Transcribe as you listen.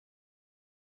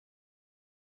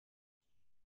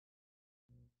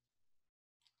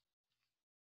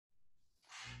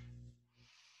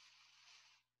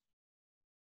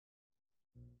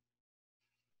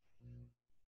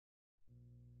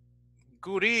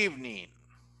Good evening.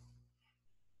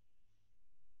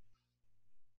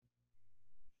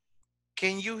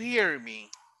 Can you hear me?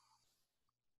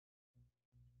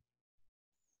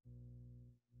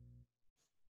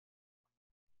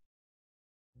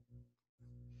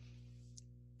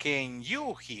 Can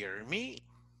you hear me?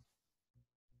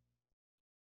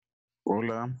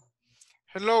 Hola.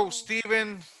 Hello,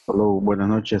 Steven. Hello, buenas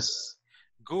noches.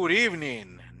 Good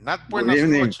evening. Not Good buenas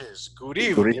evening. noches. Good Good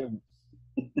evening.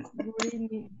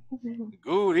 evening.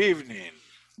 Good evening.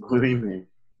 Good evening.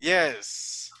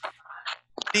 Yes.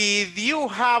 Did you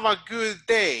have a good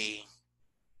day?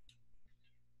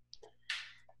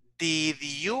 Did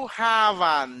you have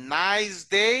a nice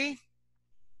day?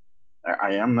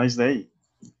 I am nice day.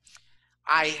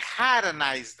 I had a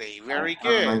nice day. Very I had a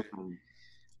good. nice day.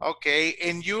 Okay.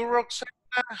 And you, Roxana,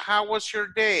 how was your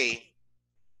day?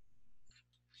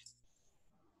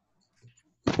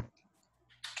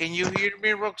 Can you hear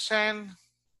me, Roxanne?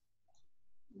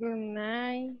 Good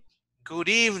night. Good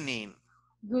evening.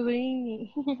 Good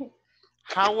evening.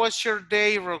 How was your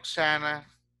day, Roxana?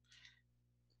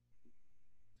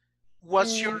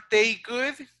 Was your day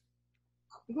good?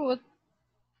 Good.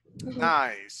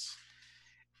 Nice.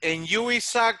 And you,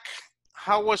 Isaac,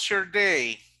 how was your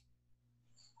day?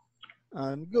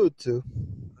 I'm good too.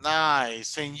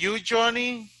 Nice. And you,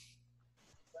 Johnny?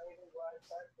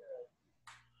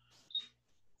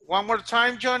 One more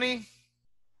time, Johnny.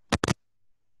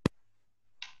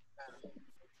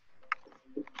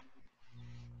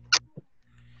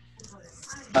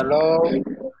 Hello.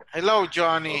 Hello,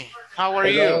 Johnny. How are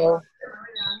you? Hello.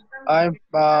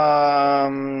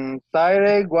 I'm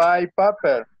tired white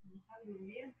paper.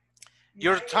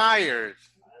 You're tired.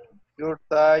 You're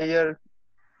tired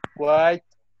white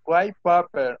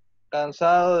paper.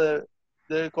 Cansado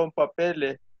con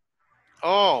papeles.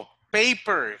 Oh,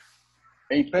 paper.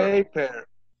 Paper.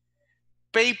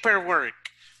 Paperwork.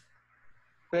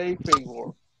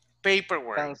 Paperwork.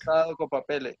 Paperwork. Cansado con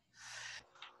papeles.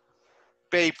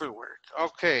 Paperwork.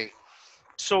 Okay.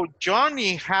 So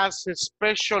Johnny has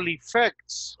special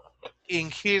effects in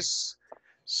his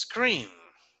screen.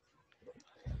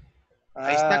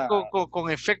 Ahí está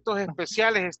con efectos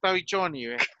especiales, está hoy Johnny.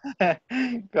 ¿Ve?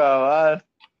 Cabal.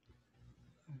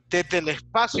 Desde el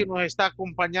espacio nos está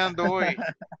acompañando hoy.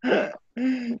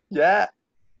 Yeah.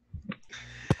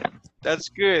 That's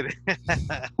good.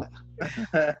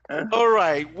 All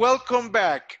right, welcome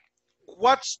back.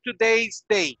 What's today's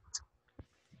date?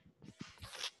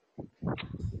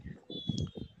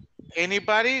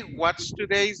 Anybody? What's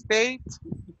today's date?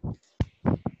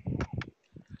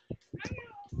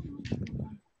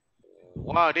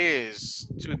 What is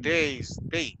today's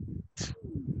date?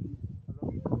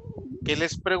 ¿Qué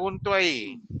les pregunto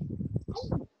ahí?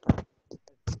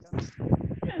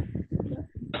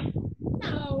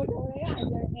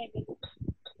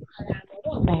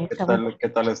 ¿Qué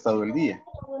tal ha estado el día?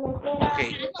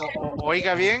 Okay.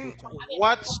 Oiga bien,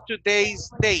 what's today's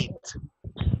date?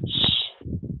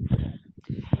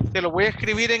 Te lo voy a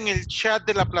escribir en el chat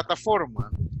de la plataforma.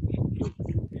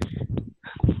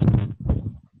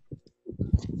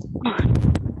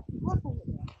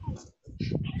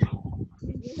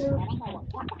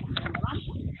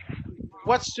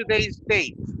 What's today's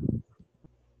date?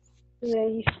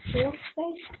 Today is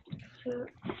Thursday.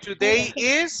 Today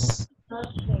is?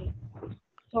 Thursday.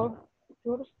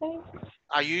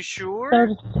 Are you sure?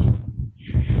 Thursday.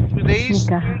 Today is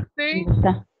Thursday?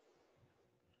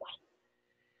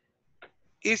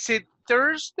 Is it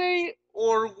Thursday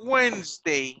or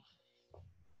Wednesday?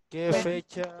 ¿Qué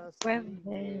fechas?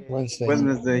 Wednesday.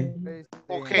 Wednesday.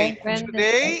 Okay,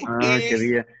 today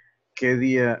is... ¿Qué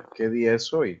día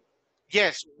es hoy?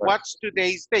 Yes, what's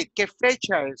today's date? ¿Qué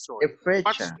fecha es hoy? ¿Qué fecha?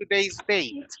 What's today's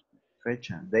date?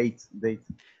 Fecha, date.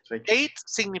 Fecha. Date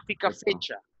significa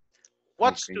fecha.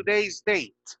 What's today's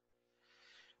date?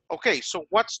 Okay, so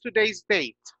what's today's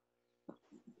date?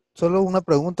 Solo una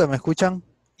pregunta, ¿me escuchan?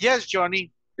 Yes,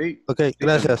 Johnny. Sí. Ok,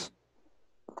 gracias.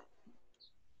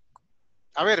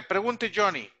 A ver, pregunte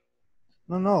Johnny.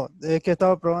 No, es que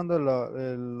estaba probando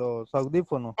los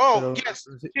audífonos. Oh, pero, yes,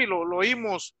 sí, lo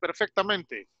oímos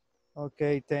perfectamente. Ok,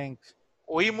 thanks.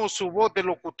 Oímos su voz de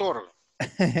locutor.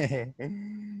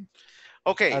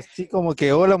 Ok. Así como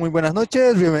que, hola, muy buenas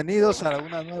noches, bienvenidos a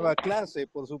una nueva clase.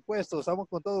 Por supuesto, estamos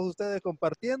con todos ustedes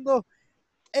compartiendo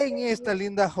en esta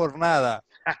linda jornada.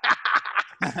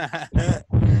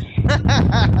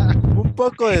 Un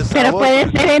poco de sabor. Pero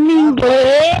puede ser en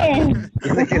inglés.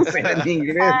 Tiene que ser en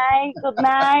inglés. Hi, good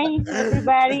night,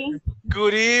 everybody.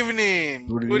 Good evening.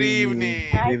 Good evening.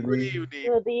 Hi, Good evening.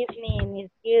 Good evening,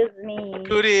 excuse me.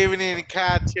 Good evening,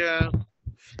 Katia.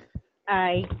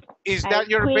 Hi. Is I that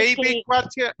your baby, quickly-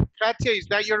 Katia? Katia, is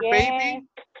that your baby?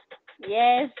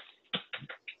 Yes.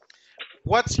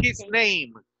 What's his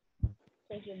name?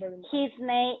 His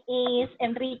name is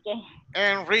Enrique.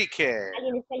 Enrique.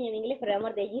 Alguien extraña mi inglés, por el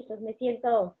amor de Jesus. Me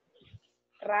siento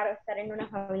raro estar en una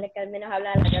familia que al menos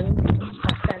habla bastante.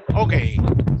 Okay,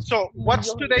 so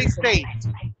what's today's date?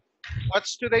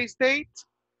 What's today's date?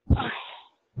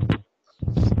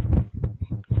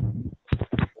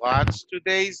 What's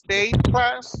today's date,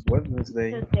 class?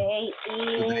 Wednesday.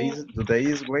 Today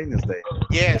is Wednesday.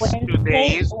 Yes,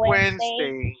 today is Wednesday.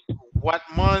 Wednesday. What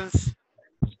month?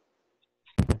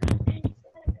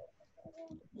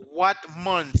 What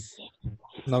month?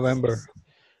 November.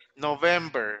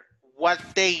 November. What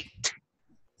date?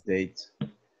 Date.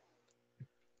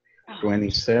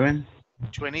 27.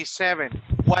 27.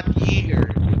 What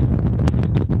year?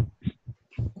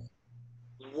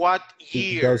 What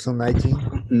year?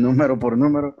 2019. Número por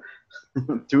número.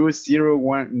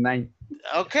 2019.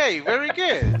 Okay, very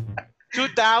good.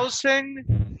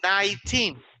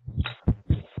 2019.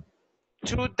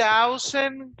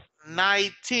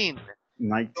 2019.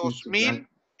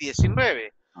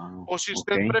 2019. O si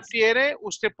usted Okay. prefiere,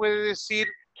 usted puede decir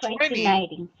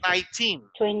 2019.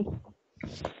 2019.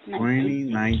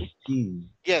 2019.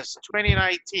 Yes,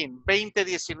 2019.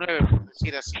 2019, por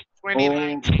decir así.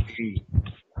 2019. Okay.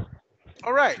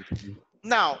 All right.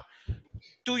 Now,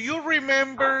 do you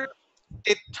remember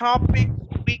the topic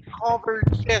we covered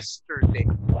yesterday?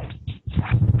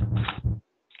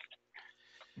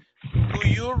 Do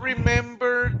you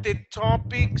remember the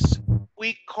topics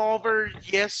we covered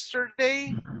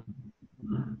yesterday?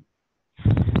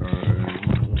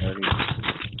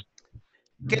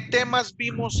 ¿Qué temas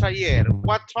vimos ayer?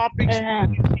 What topics did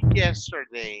we see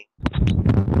yesterday?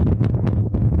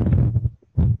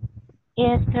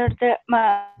 Yesterday,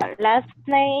 last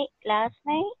night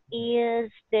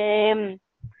is the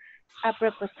a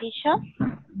preposition.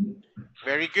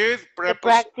 Very good. To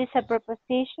practice a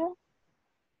preposition.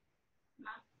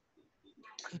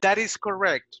 That is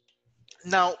correct.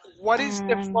 Now, what is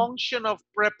the Mm. function of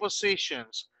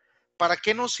prepositions? ¿Para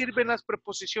qué nos sirven las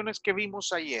preposiciones que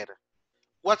vimos ayer?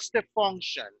 What's the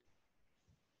function?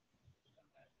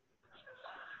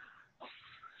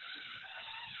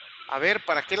 A ver,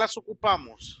 ¿para qué las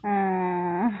ocupamos?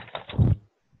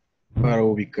 Para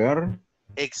ubicar.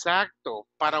 Exacto,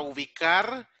 para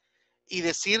ubicar y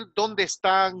decir dónde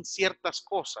están ciertas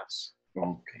cosas.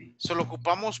 Okay. Se lo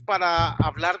ocupamos para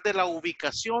hablar de la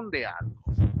ubicación de algo.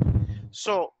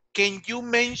 So, can you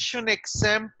mention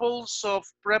examples of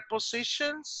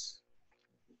prepositions?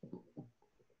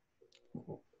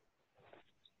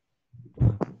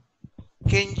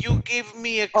 Can you give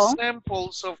me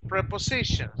examples of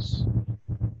prepositions?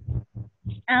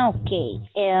 Okay.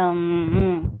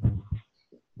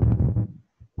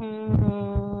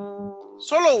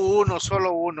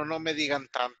 Solo uno, no me digan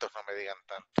tanto, no me digan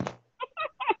tanto.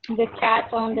 The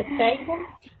cat on the table.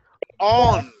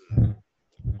 On.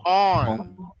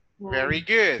 Very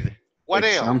good. What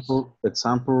else?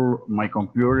 Example, my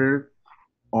computer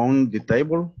on the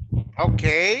table.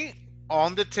 Okay,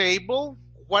 on the table.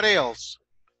 What else?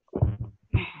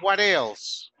 What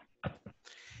else?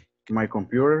 My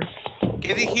computer.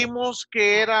 ¿Qué dijimos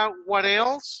que era what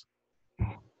else?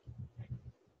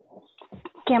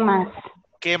 ¿Qué más?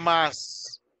 ¿Qué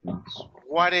más?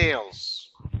 What else?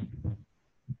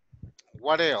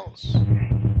 What else?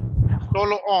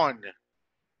 Solo on.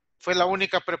 Fue la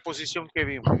única preposición que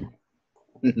vimos.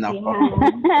 No.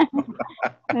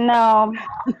 No.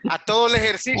 A todo el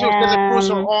ejercicio usted le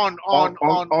puso on.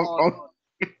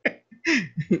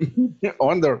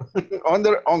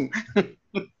 Under, on.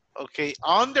 Okay,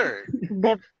 under.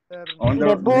 The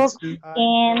Under book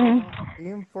in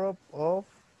In front of,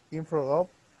 In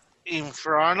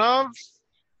front of.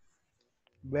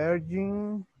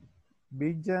 Virgin,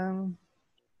 Behind.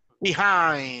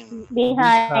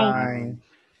 behind,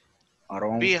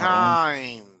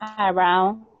 Behind.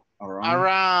 around,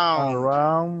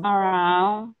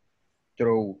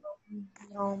 Through.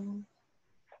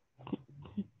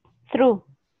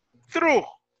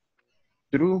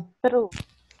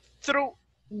 through.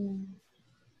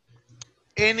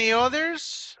 Any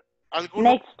others? ¿Alguno?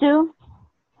 Next to.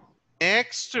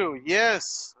 Next to,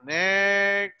 yes.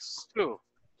 Next to.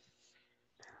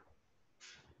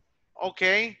 Ok.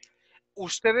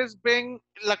 ¿Ustedes ven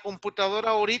la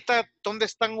computadora ahorita? ¿Dónde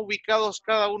están ubicados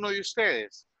cada uno de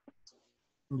ustedes?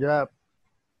 Ya.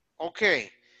 Ok.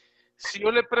 Si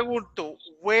yo le pregunto,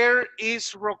 where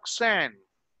is Roxanne?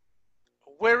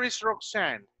 Where is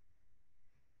Roxanne?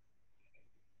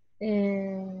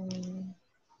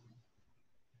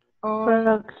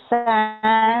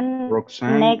 Roxanne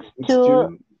Roxanne next next to to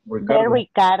the Ricardo.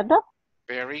 Ricardo.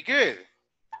 Very good.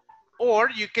 Or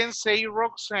you can say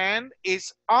Roxanne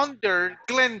is under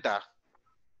Glenda.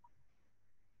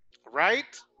 Right?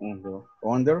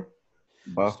 Under,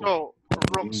 bajo. So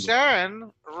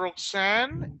Roxanne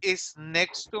is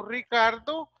next to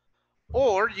Ricardo,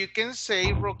 or you can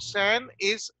say Roxanne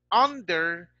is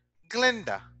under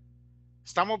Glenda.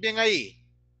 ¿Estamos bien ahí?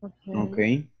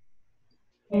 Okay.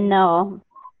 No,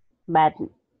 but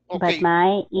Okay.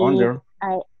 my is Under.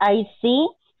 I see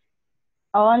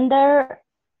under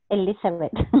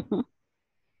Elizabeth.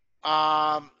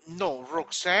 No,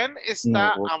 Roxanne No,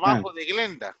 está Roxanne. abajo de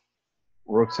Glenda.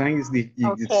 Roxanne is the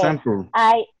Okay. central.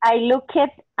 I look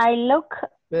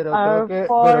Pero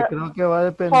for creo que va a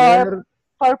depender,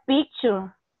 for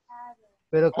picture.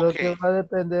 pero creo que Okay. va a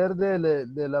depender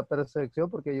de la percepción,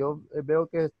 porque yo veo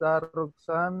que está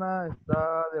Roxana,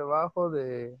 está debajo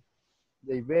de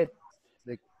Ivette,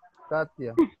 de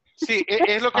Katia. Sí,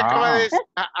 es lo que acaba de decir.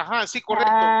 Ajá, sí,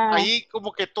 correcto. Ah. Ahí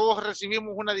como que todos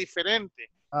recibimos una diferente.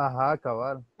 Ajá,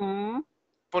 cabal.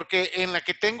 Porque en la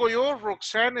que tengo yo,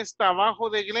 Roxanne está abajo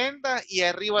de Glenda y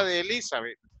arriba de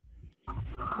Elizabeth.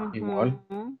 Igual.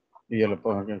 Y a la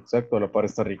par, exacto, a la par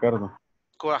está Ricardo.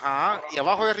 Ajá. Y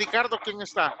abajo de Ricardo, ¿quién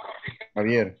está?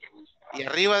 Javier. Y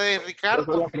arriba de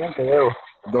Ricardo.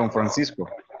 Don Francisco.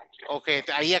 Ok,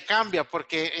 ahí ya cambia,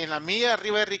 porque en la mía,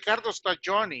 arriba de Ricardo, está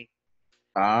Johnny.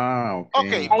 Ah, ok.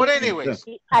 Ok, but anyways.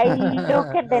 I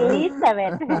look at the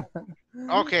Elizabeth.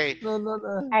 Ok. No.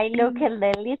 I look at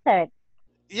the Elizabeth.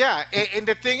 Yeah, and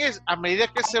the thing is, a medida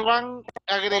que se van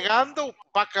agregando,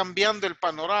 va cambiando el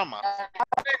panorama.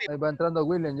 Ahí va entrando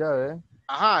William ya, ¿eh?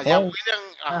 Ajá, ya William,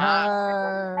 ajá.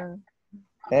 Ajá.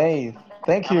 Hey,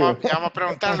 thank you. Ya vamos a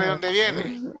preguntarle de dónde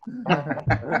viene.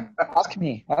 Ask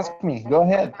me. Go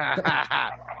ahead.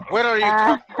 Where are you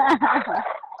from?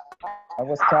 I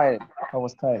was tired.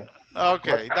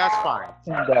 Okay, that's fine.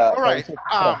 And, All right.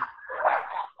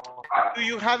 Do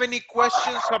you have any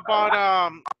questions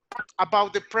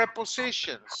about the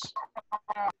prepositions?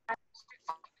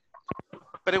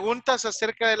 ¿Preguntas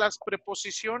acerca de las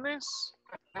preposiciones?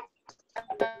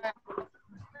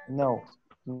 No,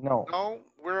 No,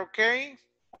 we're okay?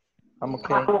 I'm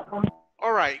okay.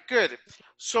 All right, good.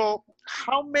 So,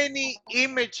 how many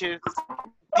images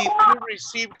did you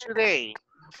receive today?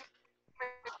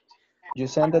 You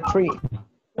send the 3.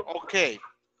 Okay.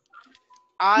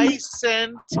 I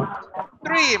sent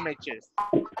 3 images.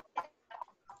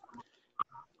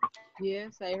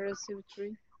 Yes, I received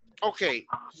 3. Okay,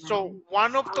 so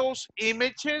one of those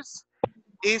images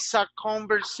is a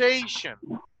conversation.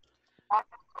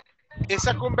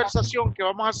 Esa conversación que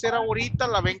vamos a hacer ahorita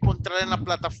la va a encontrar en la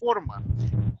plataforma.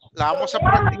 La vamos a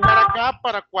practicar acá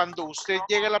para cuando usted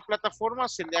llegue a la plataforma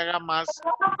se le haga más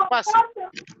fácil.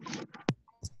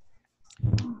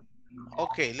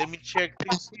 Okay, let me check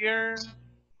this here.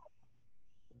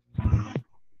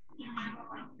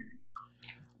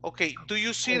 Okay, do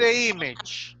you see the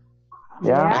image?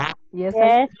 Yeah. Yes,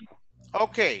 Yes.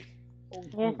 Okay.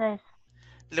 Yes.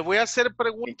 Le voy a hacer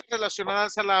preguntas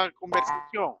relacionadas a la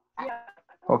conversación.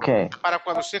 Okay. Para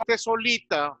cuando usted esté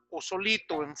solita o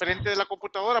solito enfrente de la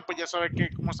computadora, pues ya sabe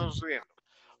cómo está sucediendo.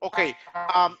 Okay.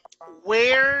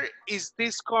 Where is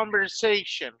this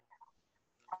conversation?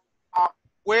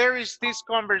 Where is this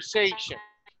conversation?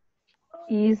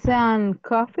 Is an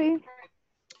coffee?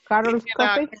 Carol's It's in a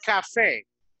coffee? cafe.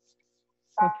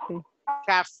 Coffee.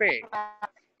 Cafe.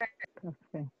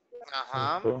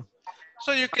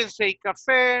 So you can say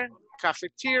cafe,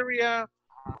 cafeteria,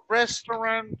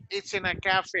 restaurant. It's in a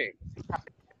cafe.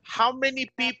 How many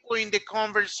people in the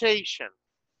conversation?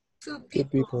 2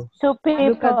 people. 2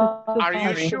 people. Are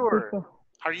you sure?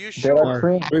 Are you There sure? are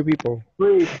 3. 3 people.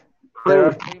 There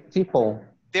are 3 people.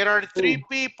 There are 3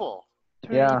 people.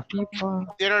 Yeah. People.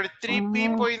 There are 3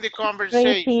 people in the 3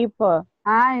 conversation. people.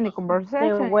 In the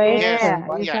conversation? The way- Yes,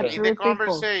 It's yeah, a in the 3 people.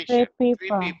 conversation. 3 3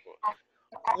 people. people.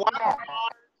 What are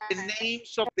the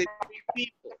names of the 3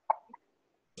 people?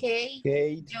 Kate,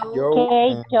 Kate, Joe,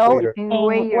 and Joe, waiter. And and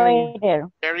waiter. waiter.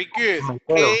 Very good.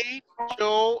 Kate,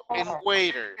 Joe, and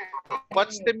waiter.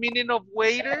 What's the meaning of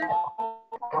waiter?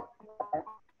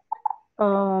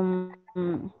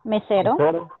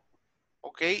 Mesero.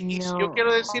 Okay, y si No. yo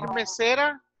quiero decir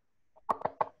mesera,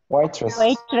 Waitress.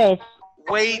 Waitress.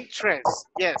 waitress.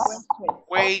 Yes,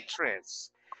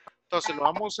 waitress. Entonces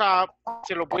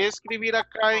se lo voy a escribir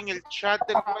acá en el chat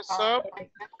del WhatsApp.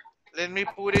 Let me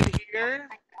put it here.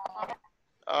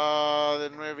 De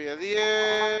 9 a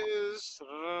 10.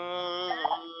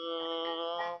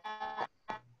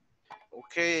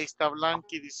 Ok, ahí está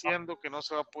Blanqui diciendo que no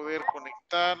se va a poder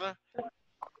conectar.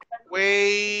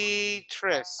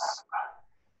 Waitress.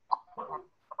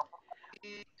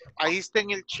 Ahí está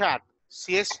en el chat.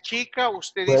 Si es chica,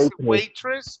 usted dice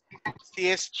waitress. Si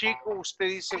es chico, usted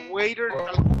dice waiter,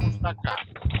 tal como está acá.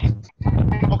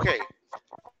 Okay.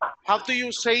 How do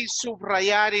you say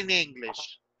subrayar in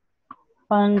English?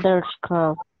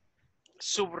 Underscore.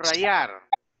 Subrayar.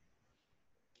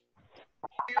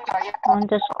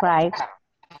 Underscribe.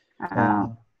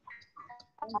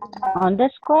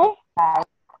 Underscore.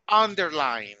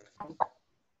 Underline.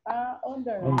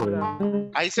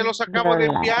 Ahí se los acabo de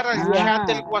enviar al chat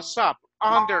del WhatsApp.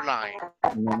 Underline.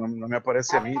 No me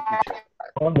aparece a mí, teacher.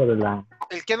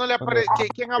 ¿El que no le aparece?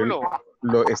 ¿Quién habló?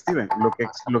 Steven,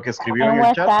 lo que escribió En en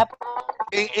el chat. WhatsApp.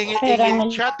 En el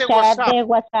chat de WhatsApp. De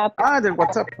WhatsApp. Ah, del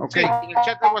WhatsApp, ok. Sí, en el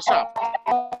chat de WhatsApp.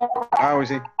 Ah, hoy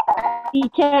sí.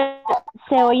 Teacher,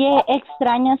 se oye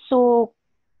extraña su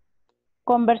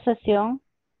conversación.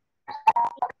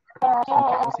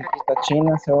 Musiquita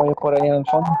china se oye por ahí en el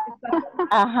fondo.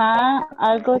 Ajá,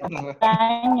 algo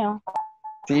extraño.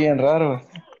 Sí, bien raro.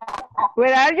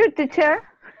 Where are you, teacher?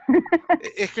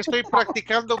 Es que estoy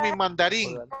practicando mi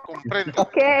mandarín. Comprende.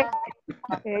 Okay.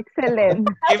 Excellent.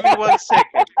 Give me 1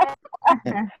 second.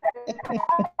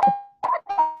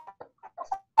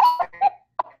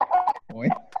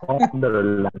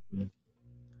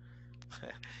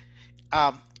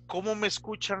 ¿Cómo me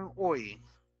escuchan hoy?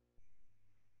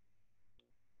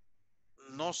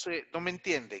 No sé, no me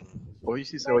entienden. Hoy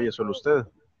sí se oye solo usted.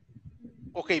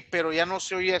 Ok, pero ya no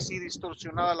se oye así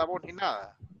distorsionada la voz ni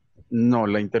nada. No,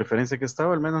 la interferencia que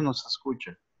estaba al menos no se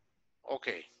escucha. Ok,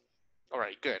 all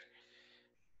right, good.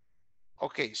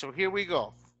 Okay, so here we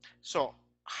go. So,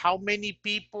 how many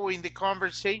people in the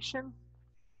conversation?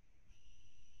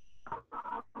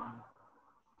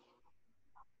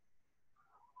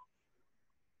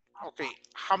 Okay,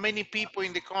 how many people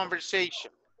in the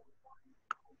conversation?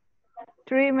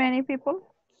 Many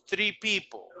people? 3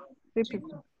 people. 3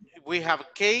 people. We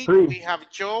have Kate, we have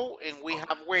Joe, and we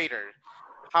have waiter.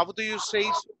 How do you say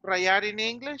subrayar in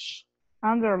English?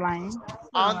 Underline.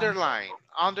 Underline,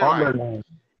 underline.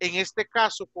 En este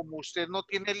caso, como usted no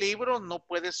tiene libro, no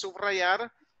puede subrayar,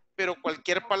 pero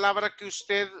cualquier palabra que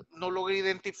usted no logre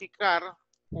identificar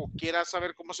o quiera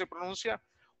saber cómo se pronuncia,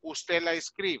 usted la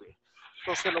escribe.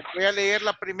 Entonces lo voy a leer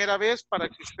la primera vez para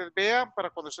que usted vea, para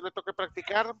cuando se le toque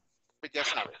practicar, pues ya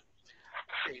sabe.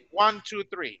 Okay, 1, 2,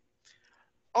 3.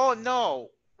 Oh no,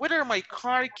 where are my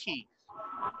car keys?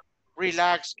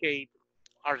 Relax, Kate.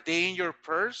 Are they in your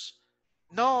purse?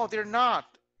 No, they're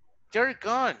not. They're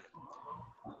gone.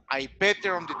 I bet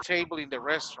they're on the table in the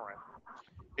restaurant.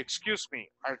 Excuse me,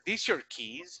 are these your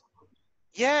keys?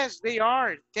 Yes, they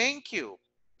are. Thank you.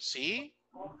 See?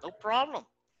 No problem.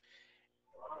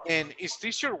 And is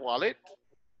this your wallet?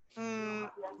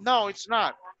 No, it's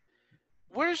not.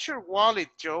 Where's your wallet,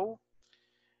 Joe?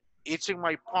 It's in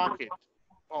my pocket.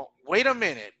 Oh, wait a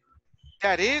minute.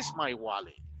 That is my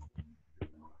wallet.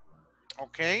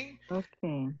 Okay?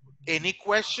 Okay. Any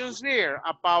questions there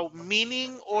about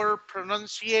meaning or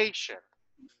pronunciation?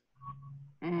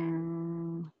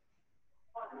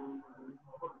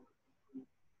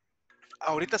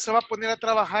 Ahorita se va a poner a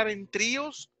trabajar en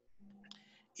tríos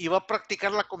y va a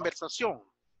practicar la conversación.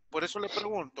 Por eso le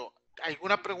pregunto,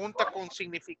 ¿alguna pregunta con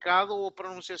significado o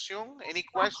pronunciación? Any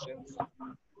questions?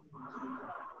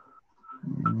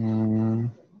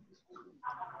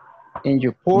 In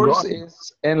your purse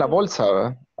es en la bolsa,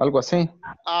 ¿verdad? Algo así.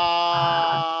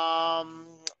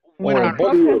 Buena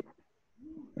pocket.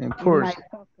 En purse.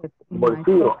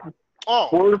 Bolsillo. Oh.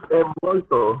 Purse es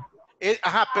bolso.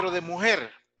 Ajá, pero de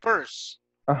mujer. Purse.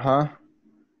 Ajá.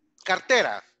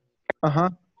 Cartera. Ajá.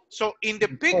 So in the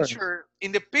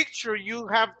picture you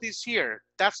have this here.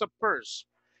 That's a purse.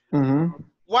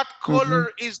 What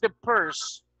color is the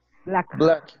purse? Black.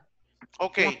 Black.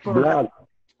 Okay. Black.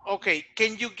 Okay.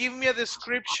 Can you give me a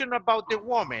description about the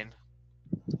woman?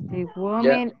 The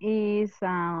woman is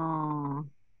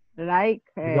like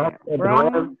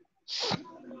brown.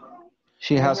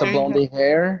 She has a blonde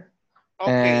hair.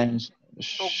 Okay. And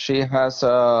she has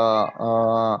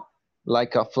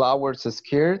like a flowers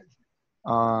skirt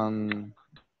on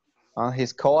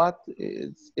his coat.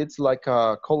 It's like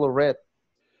a color red.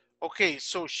 Okay,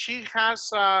 so she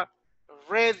has a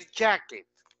red jacket.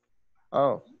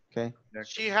 Oh, okay.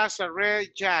 She has a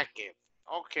red jacket.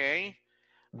 Okay.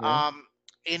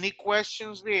 Any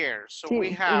questions there? So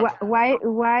we have Why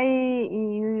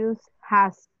you use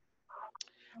has?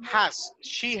 Has.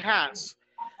 She has.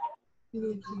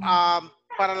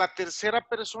 Para la tercera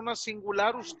persona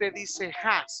singular usted dice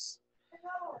has.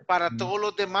 Para todos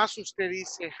los demás usted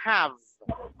dice have.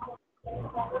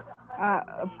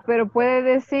 Pero puede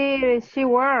decir she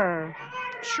wore.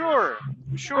 Sure,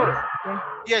 sure.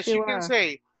 Yes, She you can wore.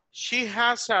 say she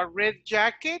has a red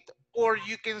jacket, or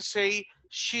you can say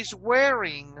she's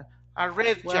wearing a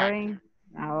red jacket. Wearing.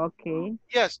 Okay.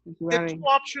 Yes, She's the two wearing.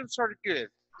 options are good.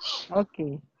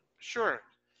 Okay. Sure.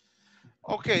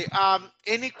 Okay,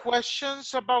 any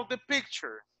questions about the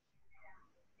picture?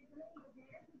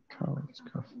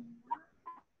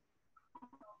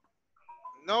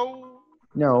 No?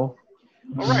 No.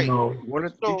 All right. No.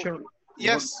 Wallet, So, teacher.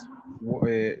 yes.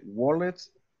 Wallet. What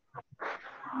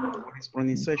is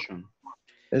pronunciation?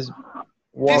 It's This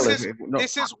wallet. is No.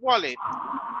 this is wallet.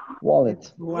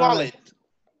 Wallet. Wallet.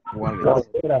 Wallet.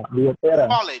 Wallet. Billetera.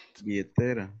 Wallet.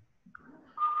 Billetera.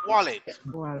 Wallet.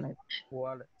 Wallet.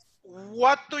 Wallet.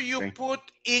 What do you Okay. put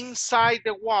inside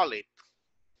the wallet?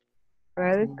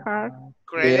 Credit card.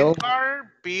 Credit Bill. card,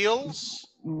 bills,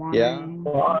 Money. Yeah.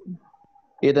 Money.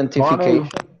 Identification.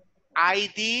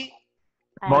 ID,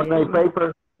 Money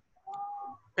paper.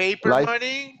 paper Life.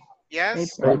 money,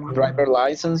 yes, Paper money. Driver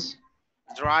license.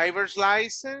 driver's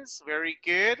license, very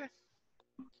good.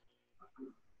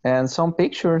 And some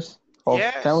pictures of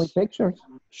family Yes, pictures.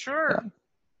 sure.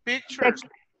 Pictures.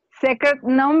 Secret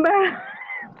number.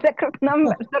 Secret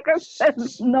number.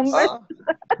 Secret number.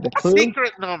 The clue.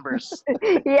 Secret numbers.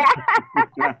 Yeah.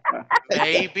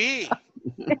 Maybe.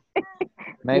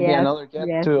 Maybe Yes, another get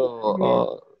yes,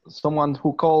 to someone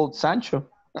who called Sancho.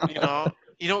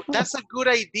 You know, that's a good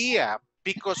idea,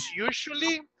 because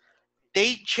usually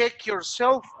they check your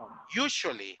cell phone,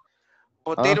 usually,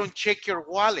 but they don't check your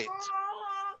wallet.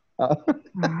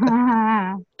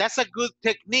 That's a good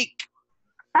technique.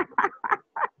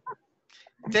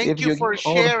 Thank If you you for give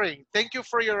all- sharing. Thank you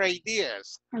for your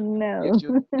ideas. No.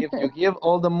 if you give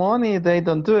all the money, they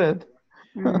don't do it.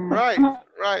 Right,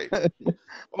 right.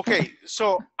 Okay,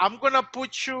 so I'm gonna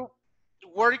put you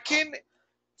working.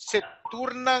 Se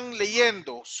turnan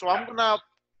leyendo. So I'm gonna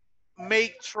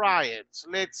make triads.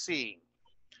 Let's see.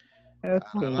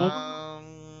 Okay.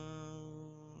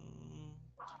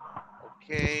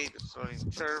 Okay, that's not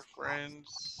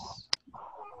interference.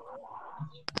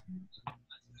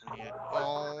 Yeah,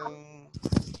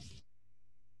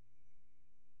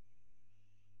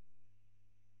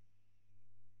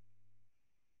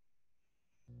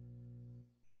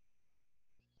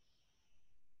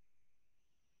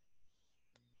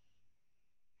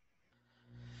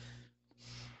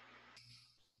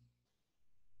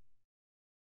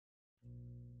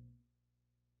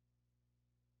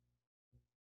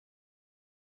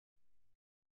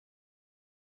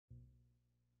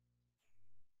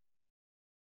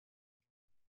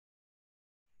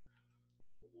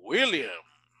 William.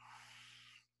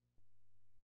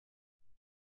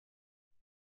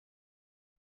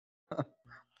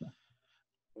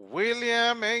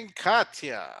 William and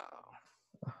Katia.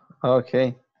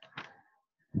 Okay.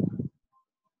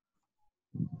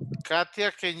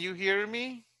 Katia, can you hear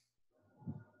me?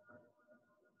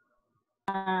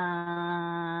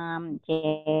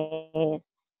 Yes.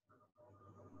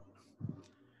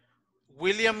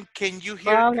 William, can you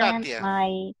hear Problem.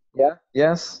 Katia? Yeah.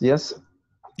 Yes. Yes.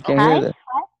 I can Okay. hear that.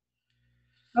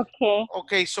 Okay.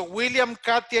 Okay, so William,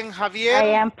 Katia, and I Javier,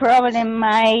 am problem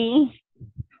my.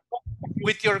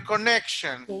 with your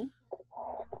connection. Okay.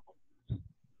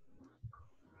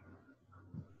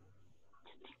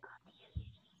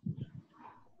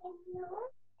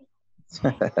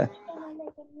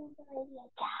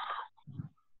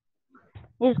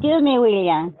 Excuse me,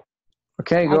 William.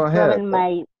 Okay, go ahead.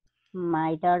 Problem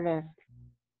my daughter.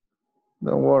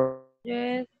 Don't worry.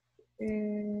 Yes.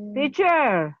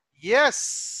 Teacher,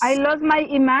 Yes. I lost my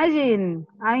imagine.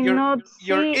 I'm Your- not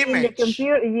your seeing in the image.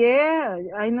 computer. Yeah,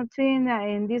 I'm not seeing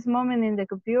in this moment in the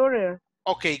computer.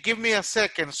 Okay, give me a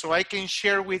second so I can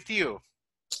share with you.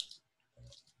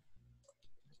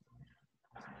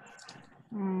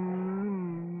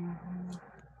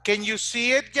 Can you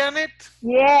see it, Janet?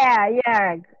 Yeah,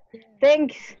 yeah.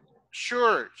 Thanks.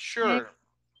 Sure, sure.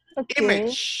 Okay.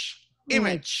 Image.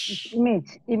 Image.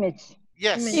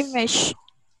 Yes. Image.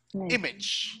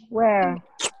 Image. Where?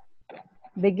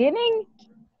 Beginning?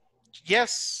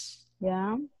 Yes.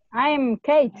 Yeah. I'm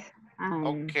Kate.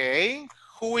 Okay.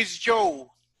 Who is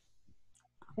Joe?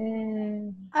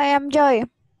 I am Joy.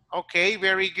 Okay,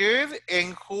 very good.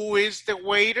 And who is the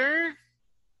waiter?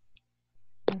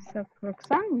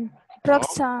 Roxanne.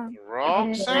 Roxanne.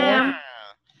 Roxanne.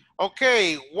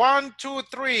 Okay, 1, 2,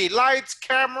 3. Lights,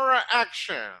 camera,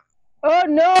 action. Oh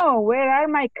no, where are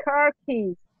my car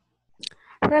keys?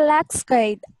 Relax,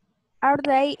 Kate. Are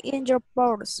they in your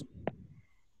purse?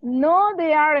 No,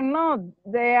 they are not.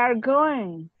 They are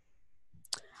going.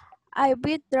 I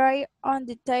beat tray on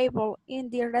the table in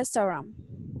the restaurant.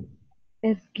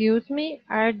 Excuse me,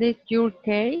 are these your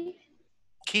keys?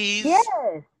 Keys. Yes.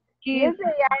 Keys. Yes,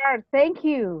 they are. Thank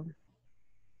you.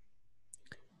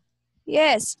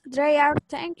 Yes, they are.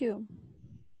 Thank you.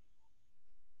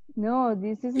 No,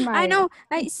 this is I my. know.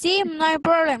 I see. No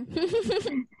problem.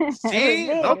 See,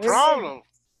 no Repeat. problem.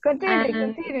 Continue,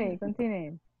 And continue,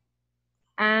 continue.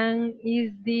 and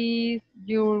is this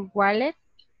your wallet?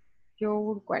 Your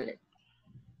wallet.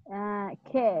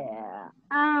 Okay.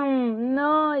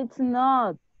 No, it's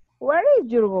not. Where is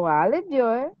your wallet,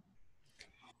 Joy?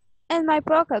 In my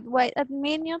pocket. Wait a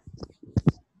minute.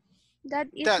 That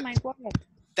is That my wallet.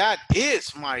 that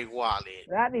is my wallet.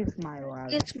 That is my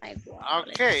wallet. It's my wallet.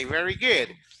 Okay, very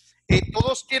good.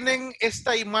 Todos tienen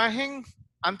esta imagen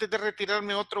antes de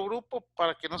retirarme a otro grupo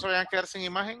para que no se vayan a quedar sin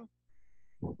imagen.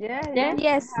 Yeah, Yes.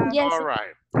 Yes, yes. All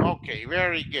right. Okay,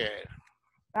 very good.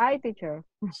 Bye, teacher.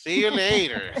 See you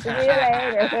later. See you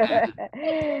later.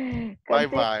 Bye Continue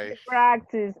bye. to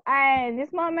practice. And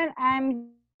this moment,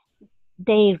 I'm.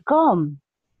 They come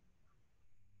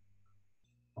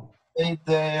They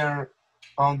there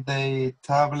on the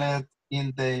tablet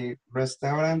in the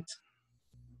restaurant.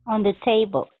 on the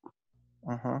table.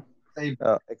 Uh-huh. They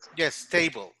Yes,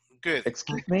 table. Good.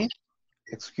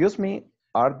 Excuse me,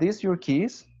 are these your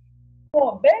keys?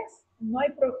 Oh, ¿ves?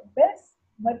 ¿Ves?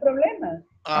 No hay problema.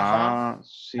 Ajá.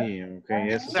 Sí, ok,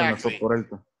 eso se me fue Exactly. por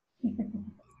alto.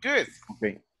 Good. Ok,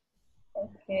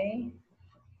 Ok.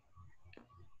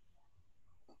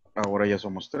 ahora ya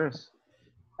somos 3.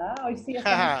 Ah, hoy sí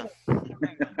estamos.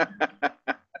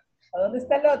 ¿A dónde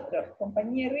está el otro?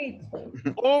 Compañía Rich.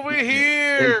 Over El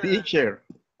here. teacher.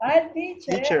 Ah, el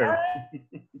teacher.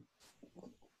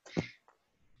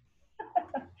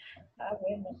 Ah,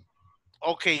 bueno.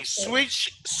 Ok,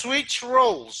 switch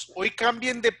roles. Hoy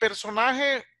cambien de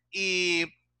personaje y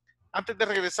antes de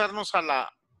regresarnos a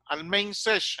al main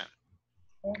session.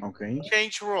 Ok.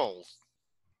 Change roles.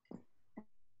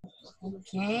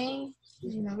 Ok.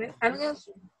 A ver, ¿algo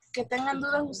que tengan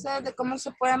dudas ustedes de cómo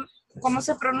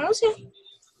se pronuncia?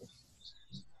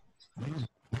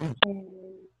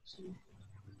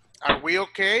 Are we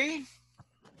okay?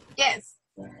 Yes.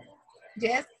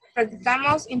 Yes.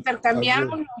 Practicamos,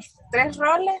 intercambiamos los 3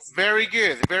 roles. Very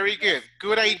good, very good.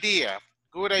 Good idea.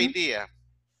 Good idea.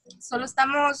 Solo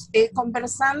estamos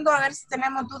conversando a ver si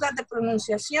tenemos dudas de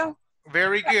pronunciación.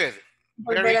 Very good.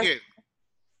 Very good.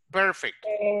 Perfect.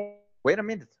 Wait a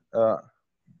minute.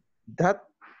 That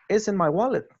isn't my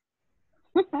wallet.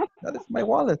 That is my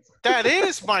wallet. That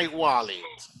is my wallet.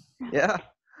 Yeah.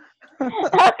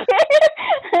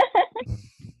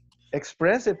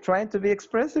 Expressive, trying to be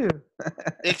expressive.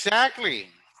 Exactly.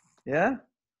 Yeah.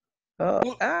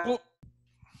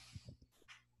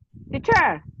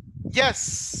 Teacher.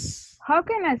 Yes. How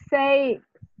can I say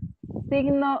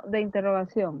signo de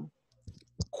interrogación?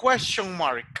 Question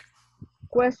mark.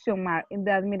 Question mark. ¿De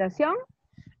admiración?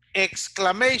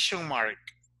 Exclamation mark.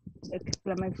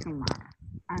 Exclamation mark.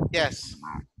 Yes.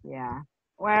 Mark. Yeah.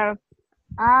 Well,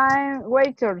 I'm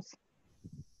waiters.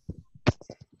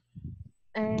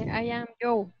 I am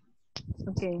Joe.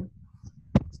 Okay.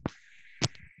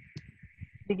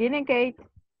 Beginning, Kate.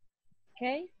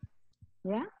 Okay.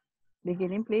 Yeah.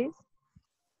 Beginning, please.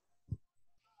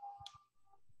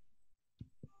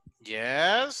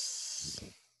 Yes.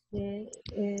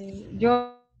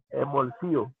 Yo. El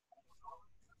bolsillo.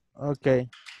 Ok,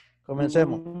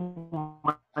 comencemos.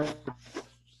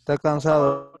 Está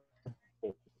cansado.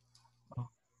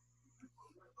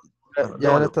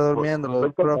 Ya le está durmiendo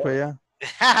el profe ya.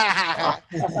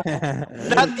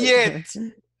 Not yet.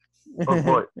 Oh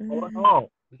boy. Oh no,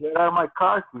 here are my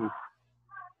car keys.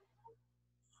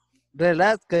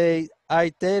 Relax, Kate. I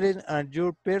telling and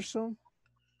your person.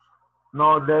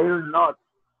 No, they're not.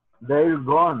 They're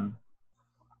gone.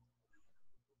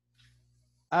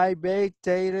 I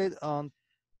waited on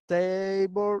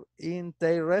table in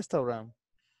the restaurant.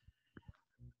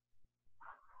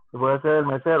 Voy a ser el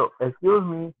mesero. Excuse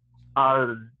me,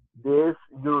 are these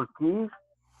your keys?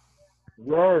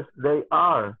 Yes, they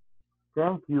are.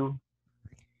 Thank you.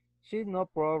 She's no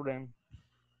problem.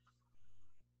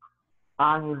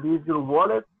 And is this your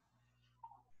wallet?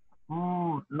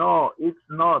 No, it's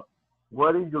not.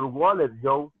 Where is your wallet,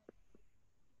 Joe?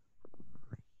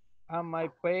 On my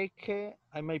pack,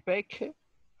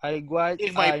 I got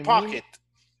In my pocket.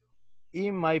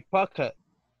 In my pocket.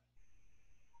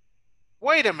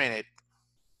 Wait a minute.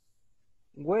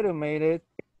 Wait a minute.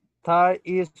 That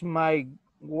is my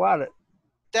wallet.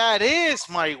 That is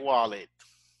my wallet.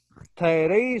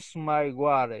 That is my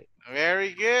wallet.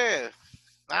 Very good.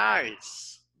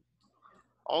 Nice.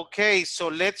 Okay, so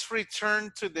let's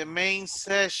return to the main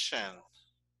session.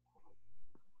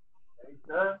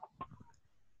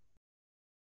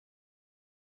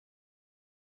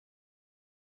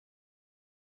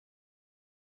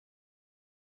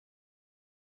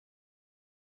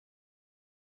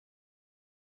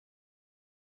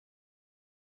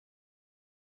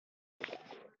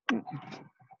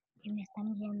 Que me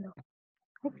están viendo.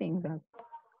 I think that.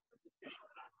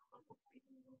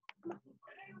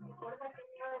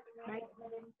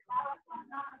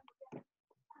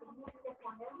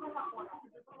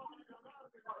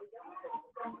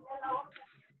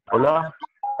 Hola.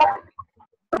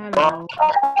 Hello.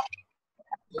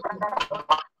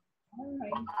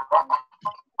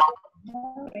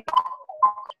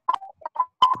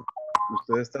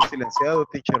 Usted está silenciado,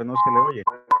 teacher, no se le oye.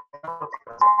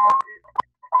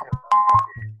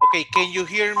 Okay, can you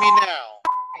hear me now?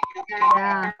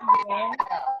 Yeah.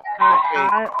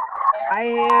 I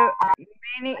hear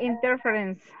many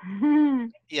interference.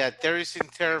 Yeah, there is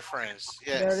interference.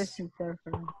 There is Yes.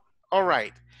 interference. All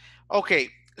right. Okay,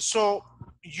 so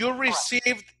you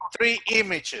received 3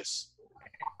 images.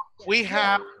 We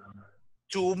have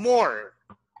 2 more.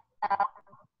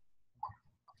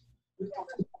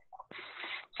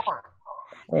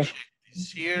 Check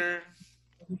this here.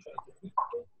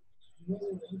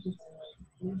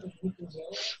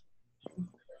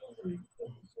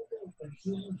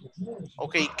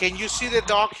 Okay, can you see the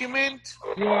document?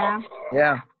 Yeah.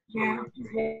 Yeah.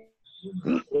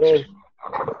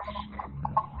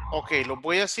 Ok, lo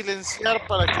voy a silenciar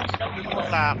para que tengamos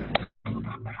la...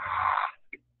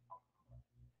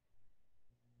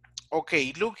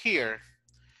 Okay, look here.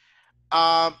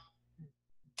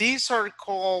 These are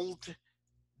called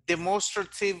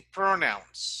demonstrative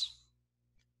pronouns.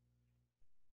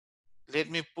 Let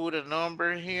me put a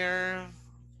number here.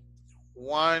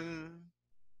 1,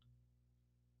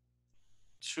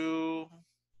 2,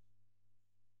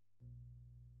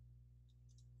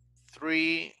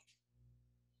 3,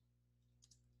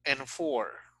 and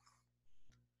 4.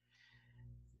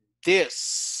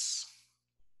 This,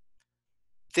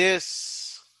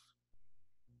 these,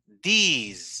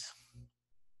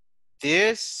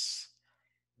 this,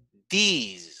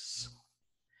 these.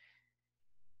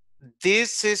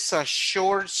 This is a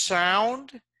short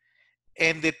sound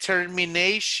and the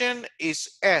termination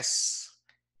is S.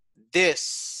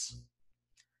 This.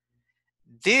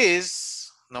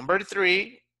 This, number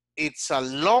 3, it's a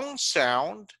long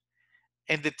sound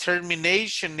and the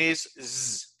termination is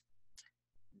Z.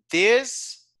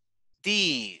 This,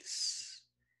 these.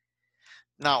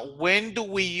 Now, when do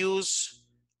we use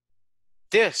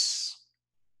this?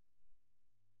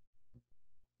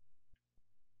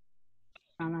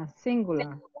 And a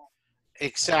singular.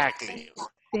 Exactly.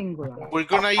 Singular. We're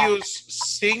gonna use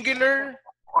singular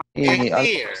and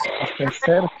near.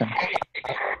 Cerca.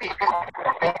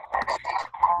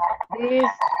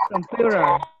 This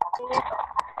computer.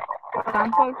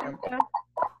 Sample computer.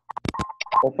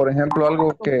 O por ejemplo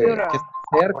algo que Computer. está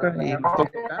cerca y lo estoy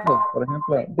tocando. Por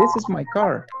ejemplo, this is my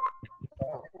car.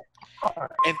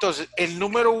 Entonces, el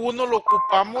número 1 lo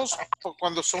ocupamos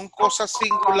cuando son cosas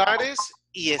singulares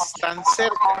y están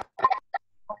cerca.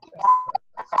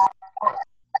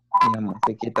 Y la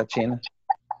musiquita china.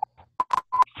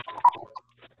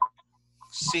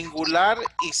 Singular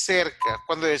y cerca.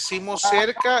 Cuando decimos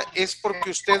cerca es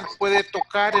porque usted puede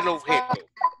tocar el objeto.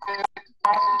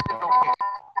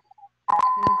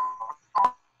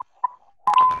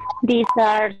 These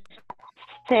are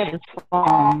cell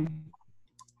phone.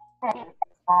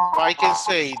 I can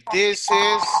say this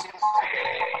is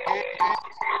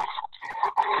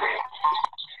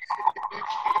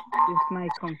my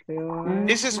computer.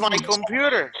 This is my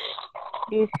computer.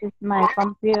 This is my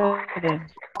computer.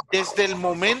 Desde el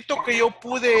momento que yo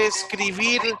pude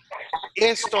escribir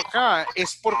esto acá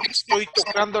es porque estoy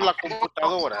tocando la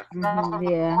computadora.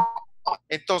 Yeah.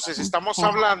 Entonces estamos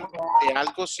hablando de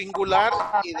algo singular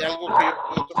y de algo que yo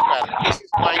puedo tocar. This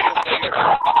is my computer.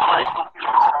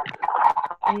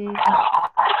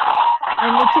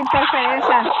 Hay mucha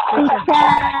interferencia.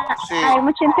 Sí. Hay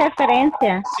mucha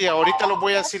interferencia. Sí, ahorita lo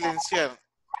voy a silenciar.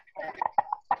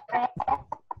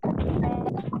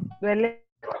 Duele.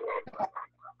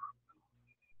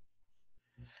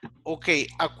 Ok,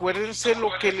 acuérdense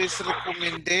lo que les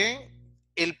recomendé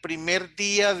el primer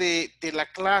día de la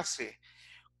clase.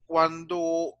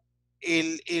 Cuando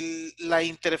la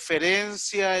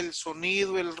interferencia, el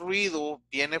sonido, el ruido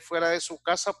viene fuera de su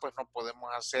casa, pues no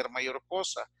podemos hacer mayor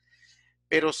cosa.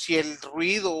 Pero si el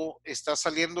ruido está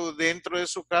saliendo dentro de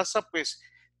su casa, pues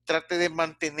trate de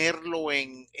mantenerlo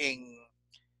en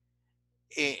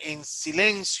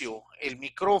silencio, el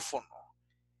micrófono.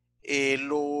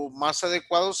 Lo más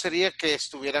adecuado sería que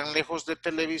estuvieran lejos de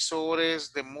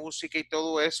televisores, de música y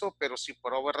todo eso, pero si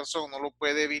por alguna razón no lo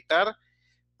puede evitar,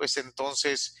 pues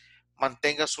entonces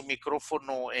mantenga su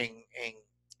micrófono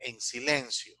en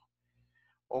silencio.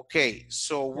 Okay,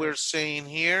 so we're saying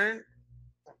here.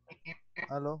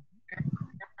 Aló.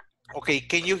 Okay,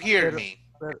 can you hear me?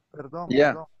 Perdón,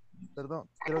 Yeah. perdón.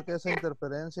 Creo que esa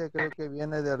interferencia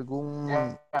viene de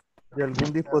algún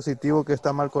dispositivo que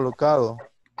está mal colocado.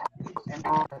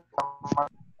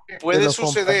 Puede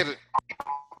suceder.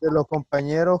 De los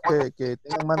compañeros que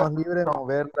tengan manos libres,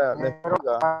 mover la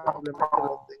espiga, simplemente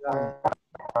lo tengan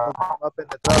no ha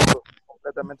penetrado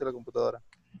completamente la computadora.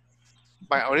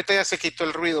 Bueno, ahorita ya se quitó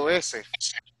el ruido ese.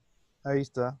 Ahí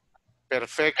está.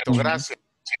 Perfecto, gracias.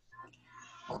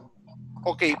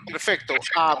 Ok, perfecto.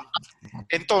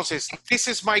 Entonces, this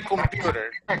is my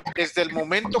computer. Desde el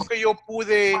momento que yo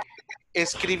pude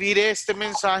escribir este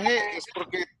mensaje es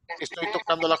porque estoy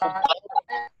tocando la computadora.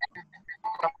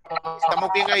 ¿Estamos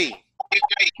bien ahí?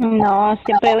 No,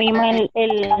 siempre oímos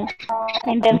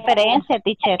la interferencia,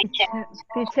 teacher.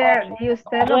 Teacher, y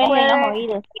usted lo Duelen los puede,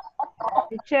 oídos.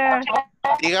 teacher,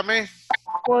 Dígame.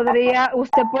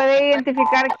 usted puede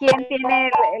identificar quién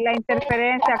tiene la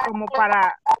interferencia como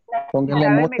para Póngale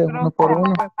quitar el mute uno por micrófono.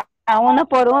 uno. Pues. A uno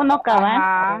por uno,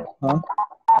 cabal. Ajá.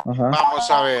 Ajá.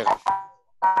 Vamos a ver.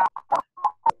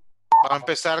 Vamos a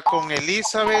empezar con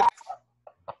Elizabeth.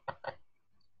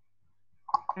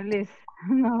 Liz,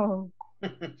 no.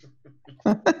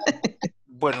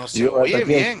 Bueno, se You are oye the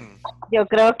bien. Yo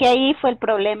creo que ahí fue el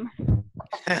problema.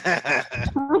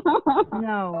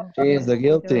 No. She is the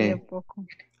guilty.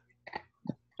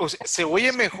 O sea, se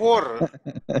oye mejor.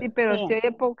 Sí, pero Sí. se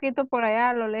oye poquito por allá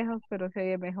a lo lejos, pero se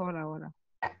oye mejor ahora.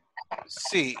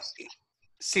 Sí,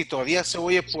 sí, todavía se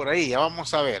oye por ahí. Ya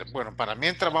vamos a ver. Bueno, para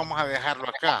mientras vamos a dejarlo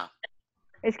acá.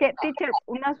 Es que, teacher,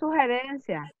 una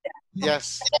sugerencia.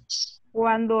 Yes.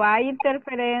 Cuando hay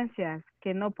interferencias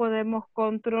que no podemos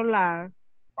controlar,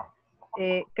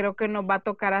 creo que nos va a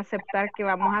tocar aceptar que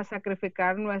vamos a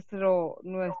sacrificar nuestro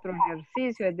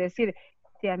ejercicio. Es decir,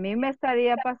 si a mí me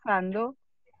estaría pasando,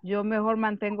 yo mejor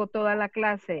mantengo toda la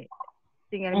clase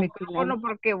sin el micrófono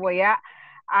porque voy a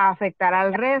afectar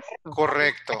al resto.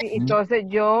 Correcto. Entonces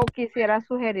yo quisiera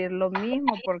sugerir lo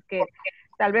mismo porque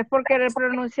tal vez por querer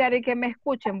pronunciar y que me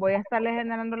escuchen voy a estarle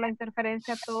generando la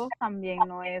interferencia a todos, también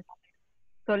no es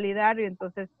solidario.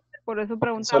 Entonces por eso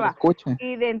preguntaba,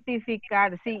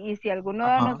 identificar, sí, y si alguno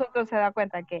de nosotros se da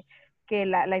cuenta que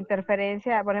la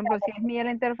interferencia, por ejemplo, si es mía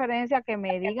la interferencia, que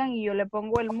me digan y yo le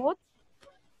pongo el mute,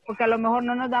 porque a lo mejor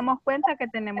no nos damos cuenta que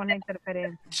tenemos la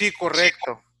interferencia. Sí,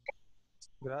 correcto.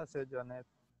 Gracias, Janet.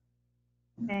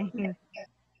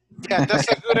 Yeah,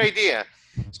 that's a good idea.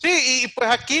 Sí, y pues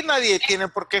aquí nadie tiene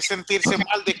por qué sentirse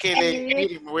mal de que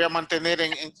mire, me voy a mantener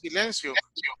en silencio.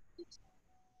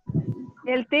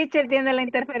 El teacher tiene la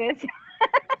interferencia.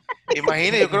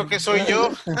 Imagine, yo creo que soy yo.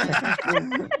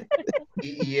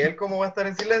 ¿Y él cómo va a estar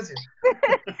en silencio?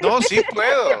 No, sí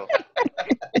puedo.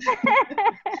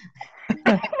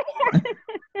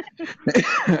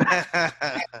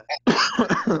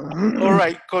 All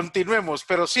right, continuemos.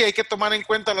 Pero sí, hay que tomar en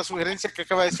cuenta la sugerencia que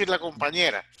acaba de decir la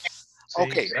compañera. Sí,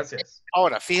 ok, gracias.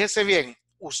 Ahora, fíjese bien.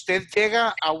 Usted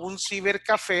llega a un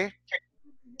cibercafé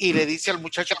y le dice al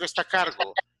muchacho que está a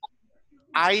cargo,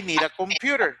 I need a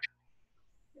computer.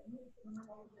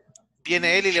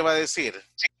 Viene él y le va a decir,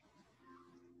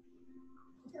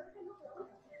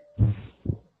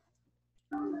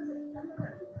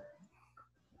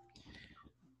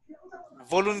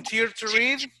 volunteer to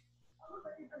read.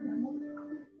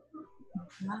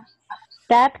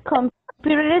 That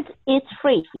computer is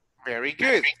free. Very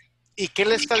good. ¿Y qué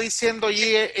le está diciendo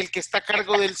allí el que está a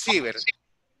cargo del ciber?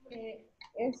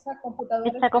 Esa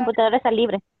computadora, Esta computadora está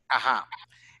libre. Ajá.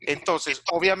 Entonces,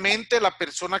 obviamente la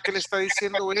persona que le está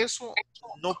diciendo eso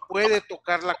no puede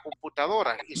tocar la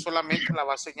computadora y solamente la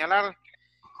va a señalar.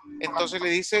 Entonces le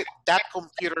dice, that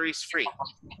computer is free.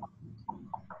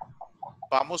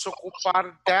 Vamos a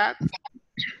ocupar that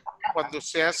cuando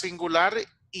sea singular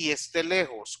y esté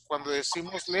lejos. Cuando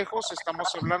decimos lejos, estamos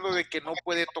hablando de que no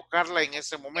puede tocarla en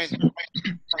ese momento.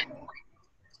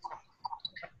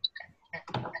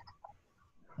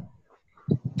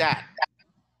 That.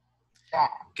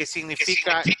 Que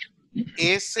significa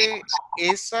ese,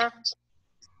 esa,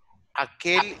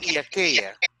 aquel y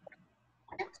aquella.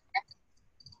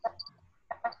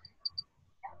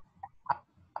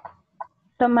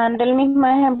 Tomando el mismo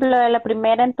ejemplo de la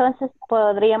primera, entonces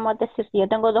podríamos decir, si yo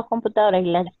tengo dos computadoras y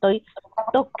las estoy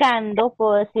tocando,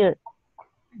 puedo decir,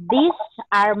 these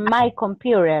are my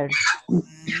computers.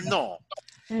 No.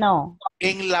 No.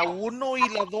 En la 1 y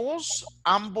la 2,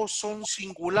 ambos son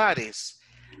singulares.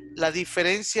 La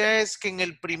diferencia es que en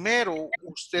el primero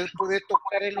usted puede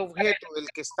tocar el objeto del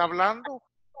que está hablando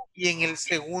y en el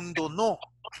segundo no.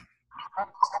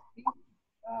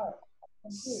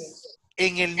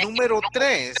 En el número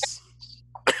 3,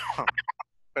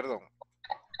 perdón.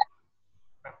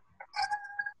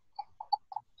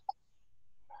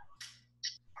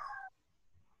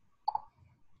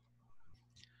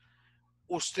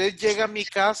 Usted llega a mi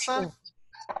casa,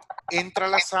 entra a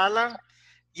la sala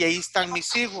y ahí están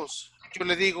mis hijos. Yo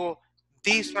le digo,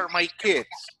 these are my kids.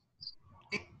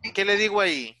 ¿Qué le digo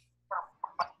ahí?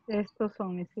 Estos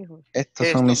son mis hijos. Estos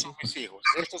son mis hijos.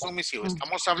 Estos son mis hijos.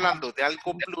 Estamos hablando de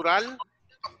algo plural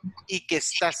y que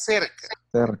está cerca.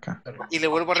 cerca. Y le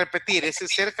vuelvo a repetir, ese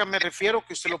cerca me refiero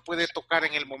que usted lo puede tocar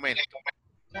en el momento.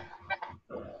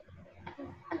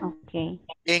 Ok.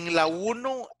 En la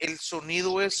 1 el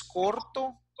sonido es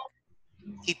corto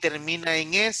y termina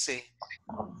en S.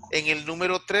 En el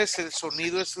número 3 el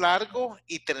sonido es largo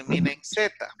y termina en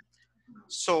Z.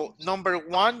 So, number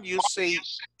 1, you say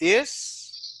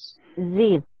this.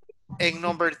 This. En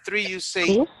number 3, you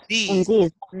say This.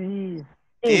 these. And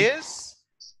This,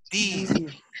 these.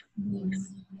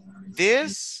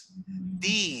 This,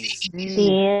 these. this.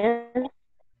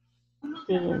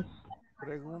 This.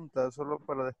 Pregunta, solo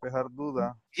para despejar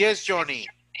duda. Yes, Johnny.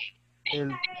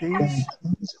 El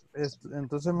this,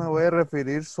 entonces me voy a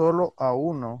referir solo a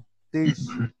uno. This.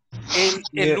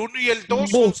 El 1 y el 2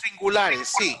 son singulares,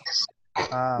 sí.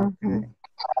 Ah, ok.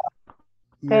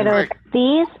 Pero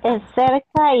this es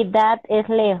cerca y that es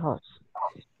lejos.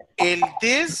 El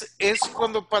this es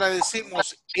cuando para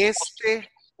decimos este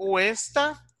o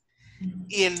esta.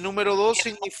 Y el número 2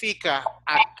 significa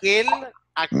aquel,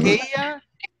 aquella,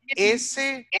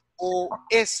 ese o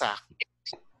esa.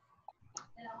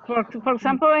 For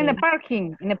example, in the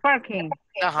parking.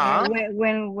 Ajá.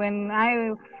 When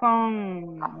I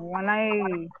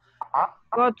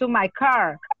go to my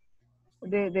car,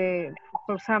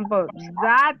 for example,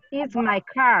 that is my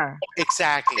car.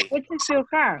 Exactly. Which is your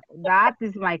car? That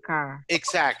is my car.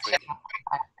 Exactly.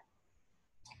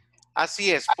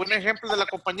 Así es. Pon ejemplo de la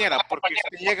compañera, porque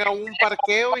usted llega a un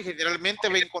parqueo y generalmente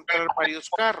va a encontrar varios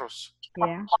carros.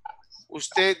 Yeah.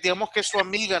 Usted, digamos que su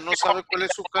amiga no sabe cuál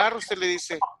es su carro, usted le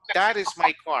dice, that is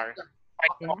my car.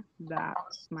 Yeah,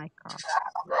 that's my car.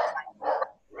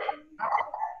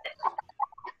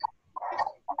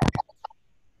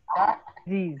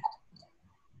 These.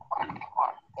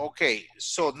 Ok,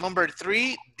 so number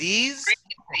 3, these,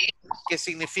 que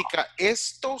significa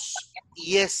estos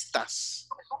y estas.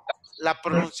 La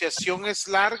pronunciación es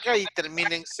larga y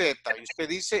termina en Z. Y usted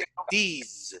dice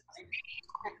these.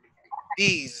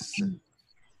 These.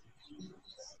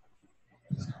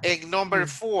 En number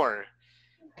 4.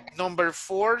 Number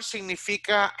 4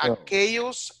 significa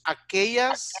aquellos,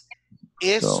 aquellas,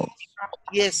 esos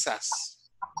y esas.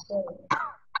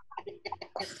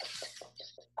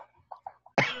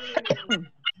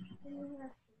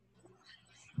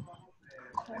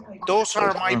 Those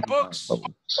are my books.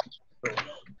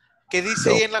 ¿Qué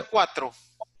dice ahí en la 4?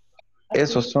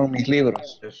 Esos son mis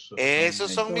libros.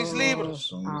 Esos son mis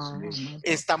libros.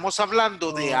 Estamos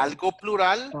hablando de algo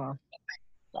plural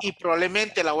y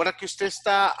probablemente a la hora que usted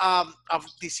está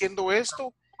diciendo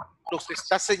esto, los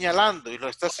está señalando y lo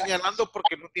está señalando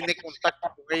porque no tiene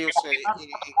contacto con ellos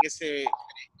en ese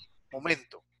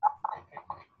momento.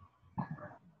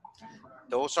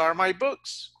 Those are my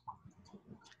books.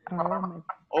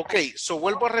 Ok, so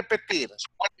vuelvo a repetir.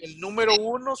 El número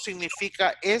 1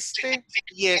 significa este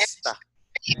y esta.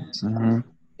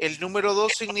 El número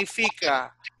 2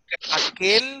 significa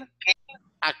aquel,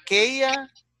 aquella,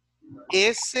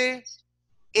 ese,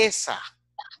 esa.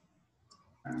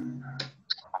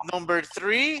 Number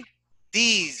 3,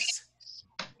 these.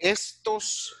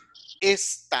 Estos,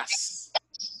 estas.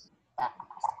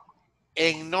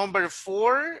 En number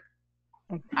 4,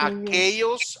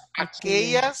 aquellos,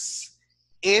 aquellas,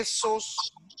 esos,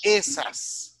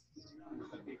 esas.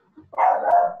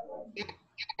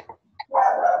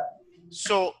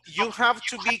 So you have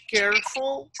to be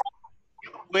careful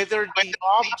whether the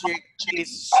object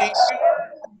is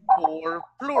singular or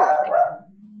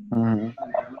plural.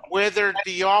 Whether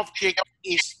the object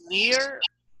is near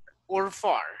or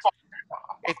far.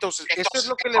 Entonces, esto es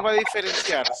lo que le va a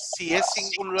diferenciar si es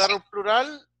singular o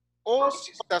plural o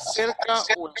si está cerca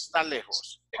o está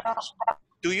lejos.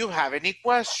 Do you have any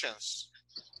questions?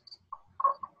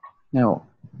 No.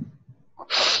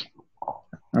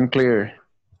 I'm clear.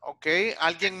 Ok,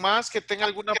 ¿alguien más que tenga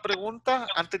alguna pregunta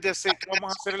antes de hacer que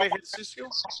vamos a hacer el ejercicio?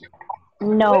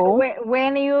 No.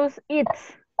 When you use it.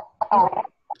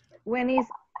 When is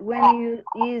when you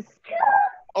is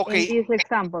Okay. in this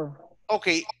example?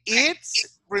 Okay,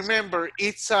 it's, remember,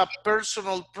 it's a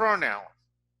personal pronoun.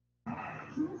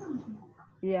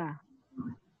 Yeah.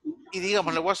 Y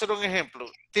digamos, le voy a hacer un ejemplo.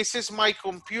 This is my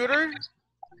computer.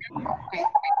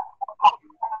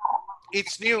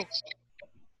 It's new.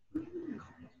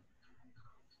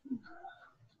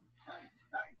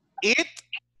 It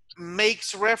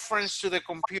makes reference to the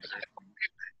computer.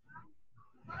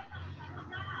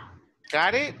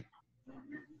 Got it?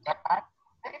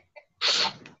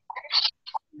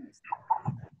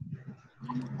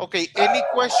 Okay, any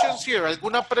questions here?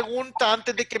 ¿Alguna pregunta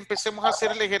antes de que empecemos a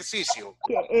hacer el ejercicio?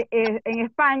 En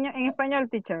español,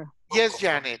 teacher. Yes,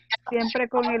 Janet. Siempre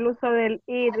con el uso del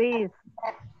it is.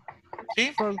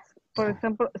 ¿Sí? Por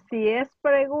ejemplo, si es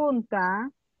pregunta,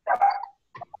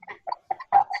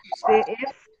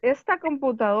 esta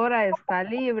computadora está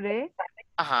libre.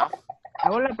 Ajá.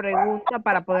 Hago la pregunta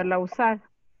para poderla usar.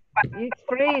 Is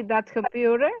free that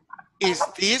computer? Is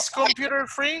this computer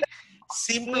free?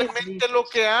 Simplemente lo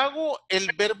que hago, el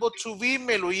verbo to be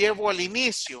me lo llevo al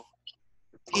inicio.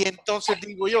 Y entonces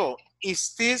digo yo,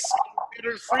 is this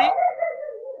computer free?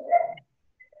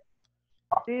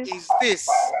 Is this?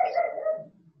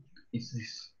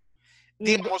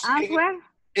 Digamos,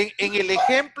 en el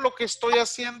ejemplo que estoy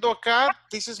haciendo acá,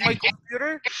 this is my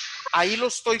computer, ahí lo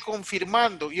estoy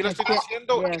confirmando. Yo le estoy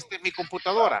diciendo, esta es mi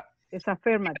computadora. Es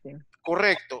affirmative.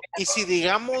 Correcto. Y si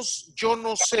digamos, yo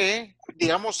no sé,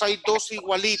 digamos hay dos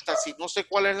igualitas y no sé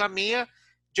cuál es la mía,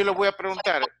 yo le voy a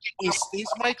preguntar, ¿is this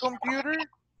my computer?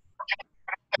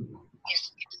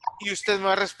 Y usted me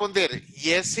va a responder,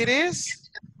 yes it is,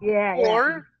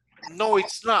 or no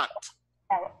it's not.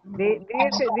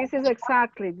 This is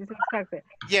exactly.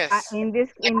 Yes.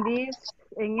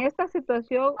 En esta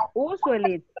situación uso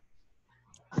el it.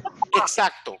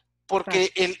 Exacto.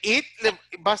 Porque el it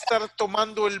va a estar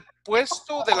tomando el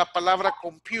puesto de la palabra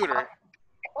computer.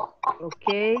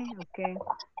 Okay.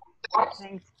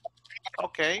 Thanks.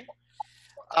 Okay.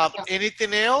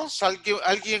 Anything else?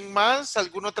 ¿Alguien más?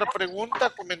 ¿Alguna otra pregunta,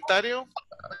 comentario?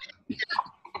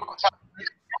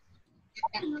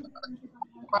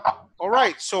 All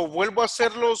right, so vuelvo a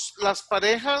hacer las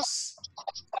parejas.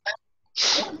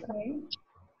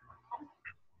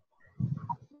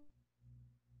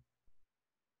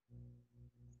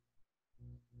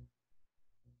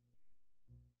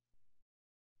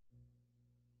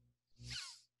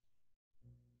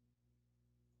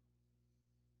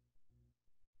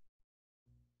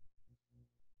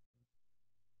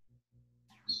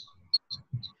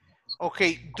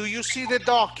 Okay, do you see the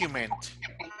document?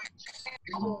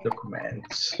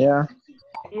 Documents. Yeah.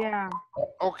 Yeah.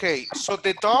 Okay, so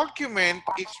the document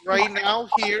is right now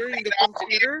here in the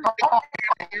computer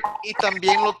y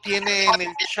también lo tiene en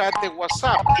el chat de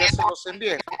WhatsApp, ya se los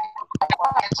envié.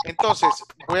 Entonces,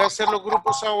 voy a hacer los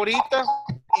grupos ahorita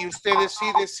y usted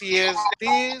decide si es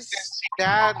this,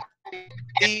 that,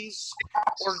 these,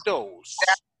 or those.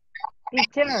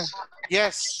 Teacher.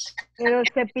 Yes. Pero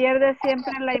se pierde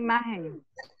siempre la imagen.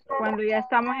 Cuando ya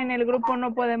estamos en el grupo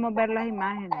no podemos ver las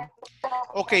imágenes.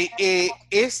 Ok,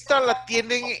 esta la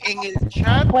tienen en el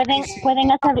chat. Pueden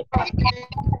hacer...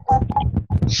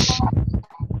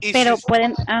 Pero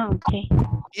pueden... ok.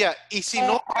 Ya, y si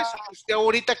no, pues usted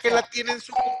ahorita que la tiene en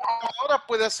su computadora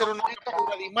puede hacer una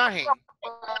captura de imagen.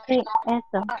 Sí,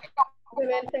 eso.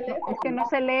 Es que no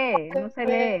se lee,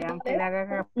 aunque le haga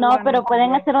captura. No, pero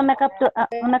pueden hacer una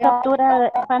captura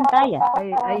de pantalla.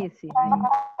 Ahí sí.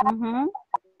 Ujú.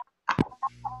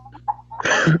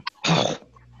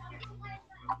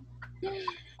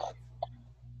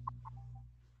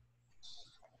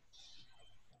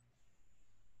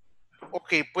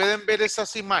 Ok, pueden ver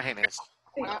esas imágenes.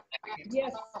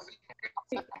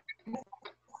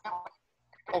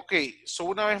 Ok, so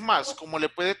una vez más, como le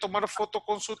puede tomar foto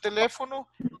con su teléfono,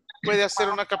 puede hacer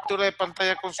una captura de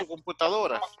pantalla con su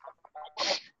computadora.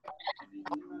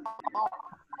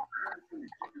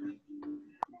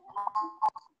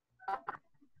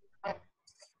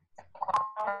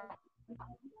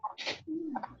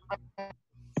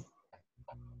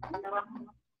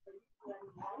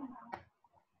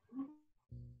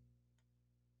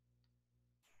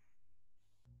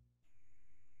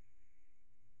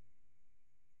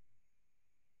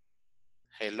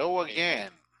 Hello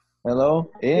again.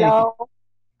 Hello. Hey. Hello.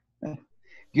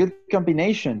 Good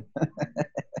combination.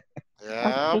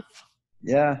 Yep.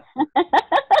 Yeah.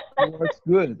 She works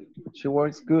good. She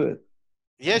works good.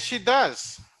 Yes, she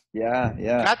does. Yeah.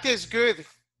 Katia is good.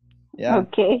 Yeah.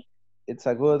 Okay. It's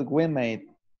a good wingmate.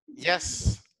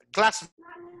 Yes. Class.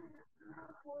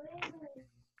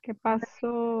 ¿Qué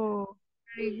pasó?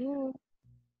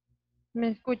 ¿Me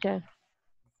escuchas?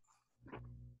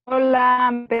 Hola,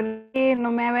 me perdí,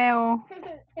 no me veo.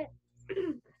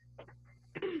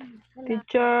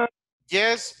 Teacher.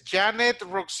 Yes, Janet,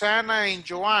 Roxana, and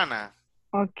Joanna.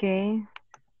 Okay.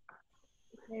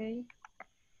 Okay.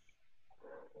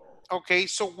 Okay,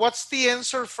 so what's the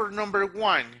answer for number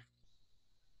 1?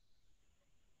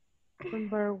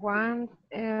 Number one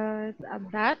is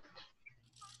that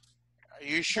Are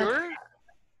you sure?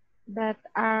 that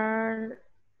are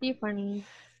Tiffany.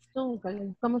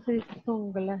 Sunglasses. ¿Cómo se dice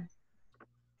sunglasses?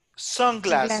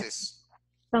 Sunglasses.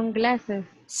 Sunglasses.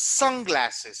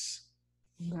 Sunglasses.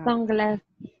 Sunglasses.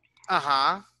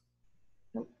 Uh-huh.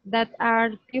 That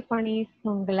are Tiffany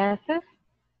sunglasses.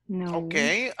 No.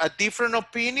 Okay, a different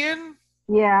opinion?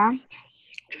 Yeah.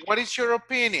 What is your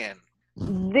opinion?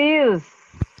 These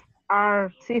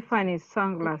are Tiffany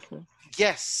sunglasses.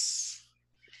 Yes,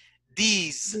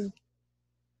 these.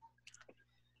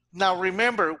 Now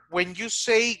remember, when you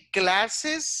say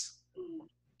glasses,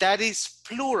 that is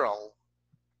plural.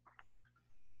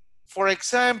 For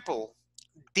example,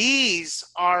 these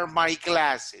are my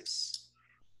glasses.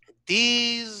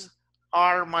 These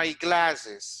are my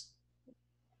glasses.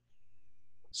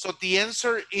 So the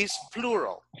answer is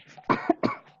plural.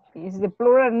 Is the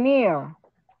plural near?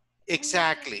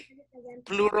 Exactly.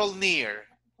 Plural near.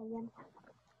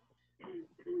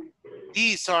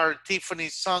 These are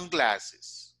Tiffany's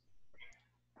sunglasses.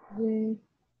 Yes.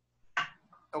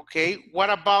 Okay, what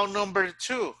about number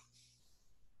 2?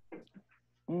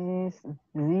 Is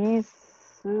this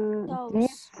this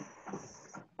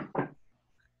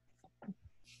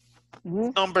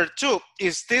Number 2,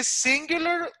 is this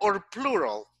singular or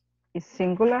plural? is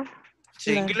singular?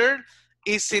 Singular.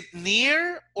 Is it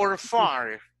near or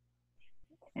far?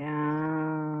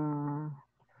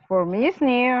 For me it's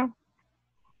near.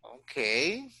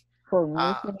 Okay. For me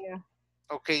it's near.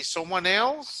 Okay, someone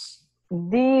else?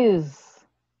 This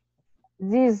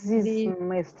is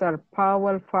Mr.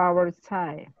 Powell favorite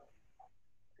time.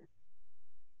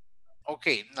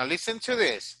 Okay, now listen to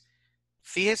this.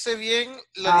 Fíjese bien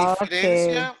la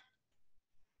diferencia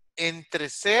entre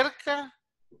cerca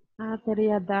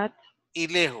Sería that. y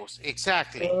lejos.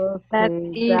 Exactly. That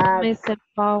is Mr.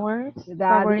 Powers.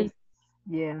 Favorite.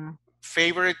 Yeah.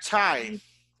 Favorite time.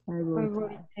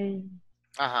 Favorite.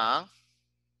 Uh-huh.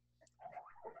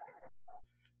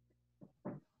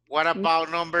 What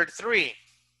about number 3?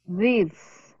 This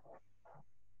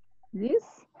is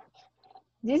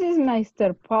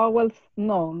Mr. Powell's,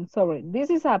 no, I'm sorry. This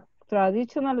is a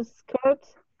traditional skirt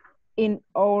in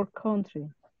our country.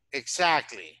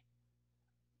 Exactly.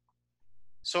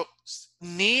 So,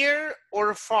 near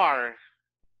or far?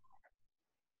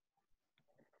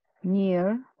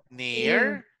 Near.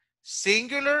 Near.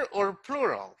 Singular or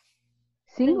plural?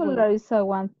 Singular is a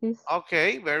one piece.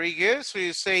 Okay, very good. So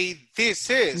you say this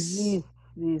is.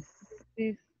 This.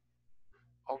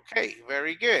 Okay,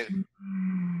 very good.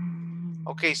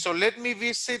 Okay, so let me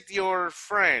visit your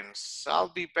friends. I'll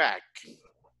be back.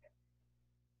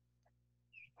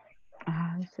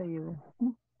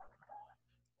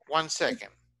 One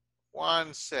second.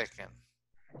 1 second.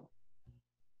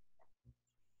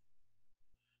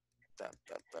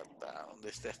 ¿Dónde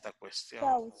está esta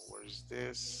cuestión? Where's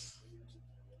this?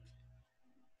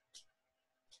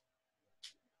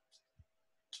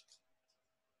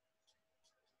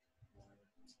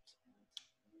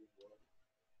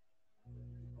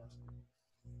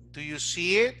 Do you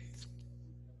see it?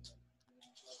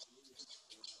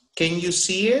 Can you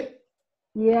see it?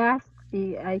 Yes,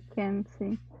 I can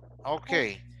see.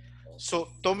 Ok.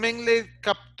 So, tómenle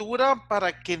captura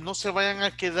para que no se vayan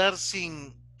a quedar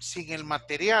sin el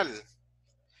material.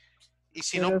 Y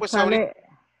si no, pues ahorita...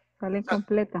 Sale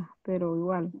completa, pero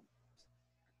igual.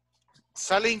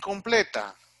 Sale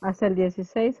incompleta. Hasta el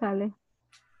 16 sale.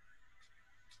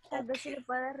 Tal vez si le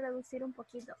puedes reducir un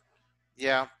poquito.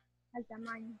 Yeah. Al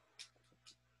tamaño.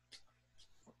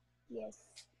 Yes.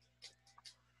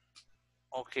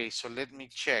 Okay, so let me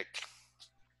check.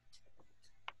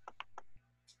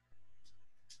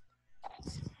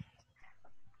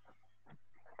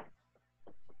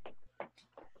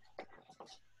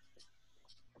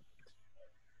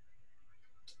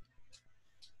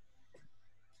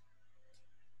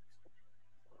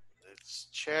 Let's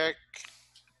check.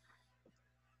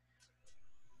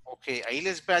 Ok, ahí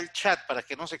les ve al chat para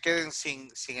que no se queden sin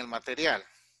el material.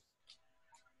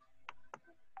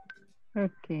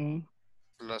 Ok.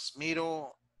 Los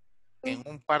miro en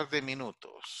un par de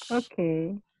minutos.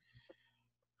 Ok.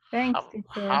 Thanks,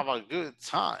 teacher. Have a good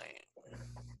time.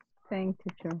 Thanks,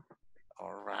 teacher.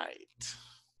 All right.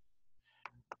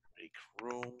 Break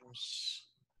rooms.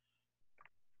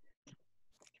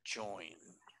 Join.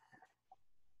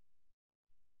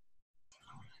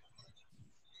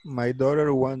 My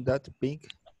daughter wants that pink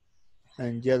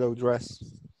and yellow dress.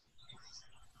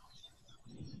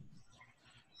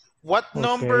 What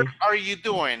number Okay. are you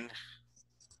doing?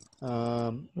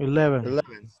 11. 11.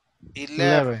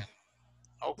 11.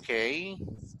 Okay.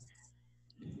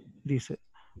 Dice.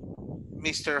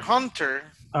 Mr.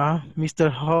 Hunter.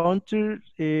 Mr. Hunter,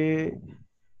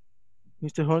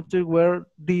 Mr. Hunter wear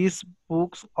these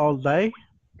books all day.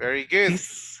 Very good.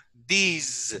 This.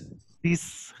 These.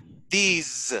 This.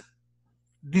 These.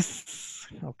 This.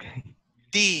 Okay.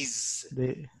 These.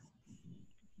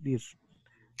 This.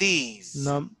 These.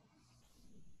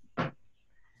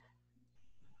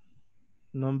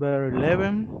 Number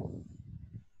 11.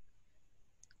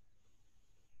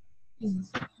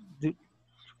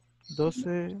 12.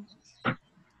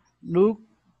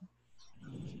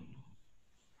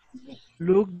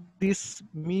 Look this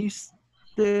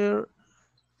Mr.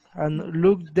 and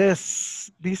look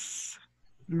this.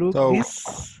 Look Those.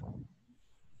 this.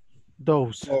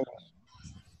 Those.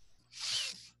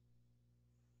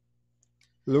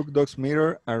 Look, those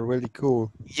mirrors are really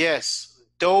cool. Yes,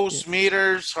 those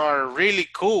meters are really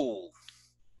cool.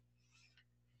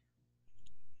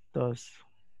 Those.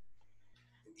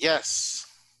 Yes.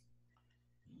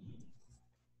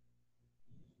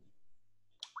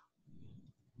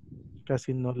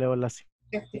 Casi no leo la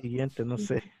siguiente, no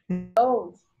sé.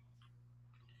 Those.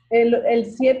 El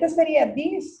 7 sería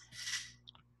this.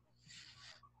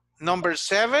 Number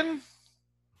 7.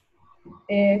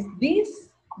 These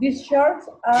shorts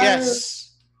are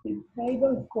yes.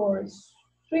 table for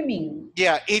swimming.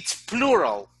 Yeah, it's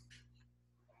plural.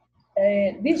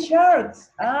 These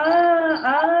shorts.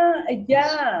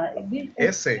 Yeah.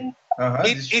 Ese.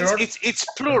 It's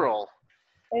plural.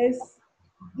 Es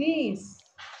this.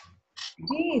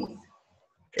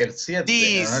 El 7.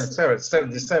 These. El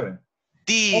 7.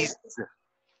 These.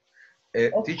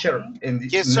 Teacher, in the,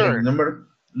 yes, sir. Number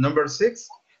 6.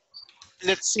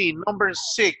 Let's see, number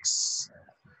 6.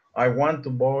 I want to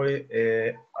buy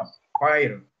a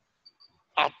pair.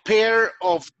 A pair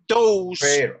of those.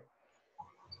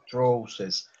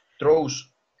 Trousers. Those.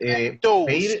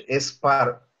 Pair es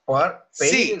par. Pair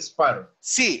sí, es par.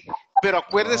 Sí, pero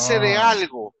acuérdese de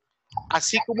algo.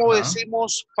 Así como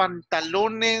decimos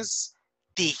pantalones,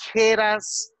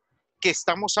 tijeras, que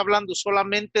estamos hablando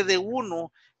solamente de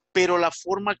uno, pero la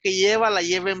forma que lleva la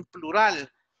lleva en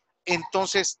plural.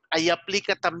 Entonces, ahí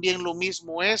aplica también lo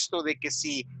mismo esto, de que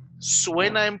si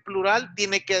suena en plural,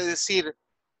 tiene que decir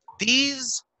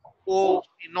these o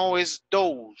no es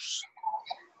those.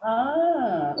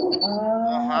 Ajá.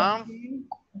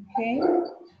 Okay.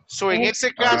 So, en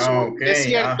ese caso, es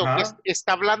cierto que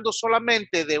está hablando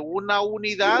solamente de una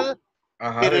unidad,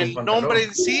 pero el nombre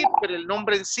en sí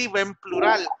va en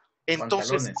plural.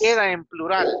 Entonces queda en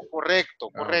plural. Correcto.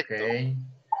 Okay.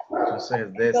 Entonces,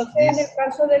 en el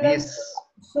caso de los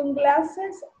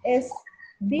sunglasses es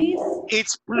this.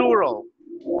 It's plural.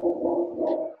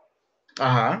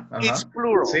 Ajá. It's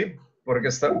plural. Sí, porque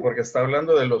está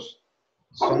hablando de los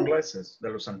sunglasses, de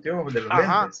los anteojos, de los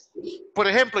lentes. Por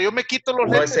ejemplo, yo me quito los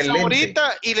lentes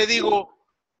ahorita y le digo,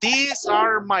 these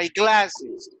are my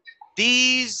glasses.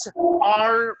 These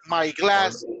are my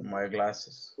glasses. My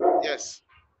glasses. Yes.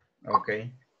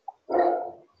 Okay.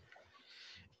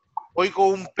 Oigo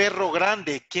un perro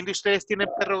grande. ¿Quién de ustedes tiene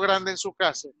perro grande en su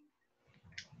casa?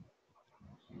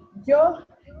 Yo.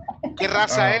 ¿Qué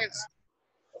raza es?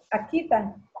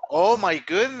 Akita. Oh my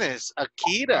goodness,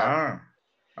 Akita.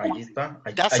 Allí está.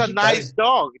 That's a nice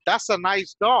dog. That's a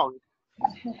nice dog.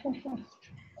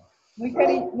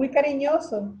 Muy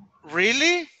cariñoso.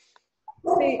 Really?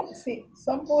 Sí.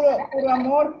 Son puro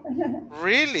amor.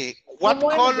 Really? What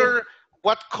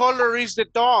color is the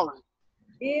dog?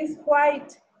 Is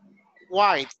white.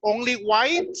 White. Only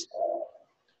white?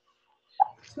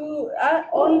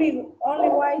 Only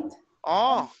white.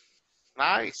 Oh,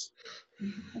 nice.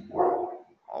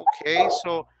 Okay,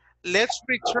 so let's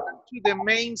return to the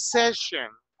main session.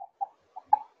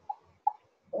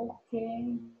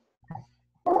 Okay.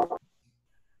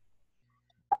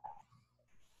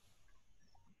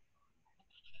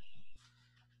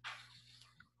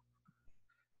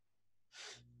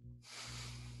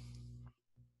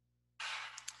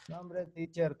 No, hombre,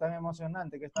 teacher, tan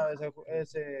emocionante que estaba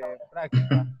ese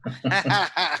práctica.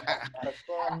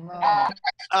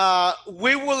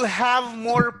 We will have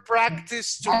more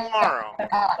practice tomorrow.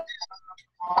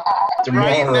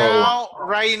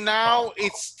 Right now,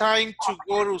 it's time to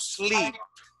go to sleep.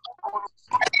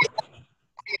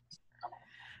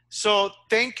 So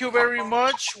thank you very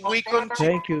much. We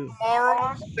continue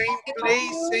tomorrow, same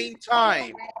place, same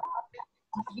time.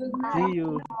 See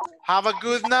you. Have a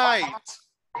good night.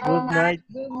 Good night.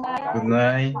 Good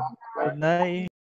night. Good night.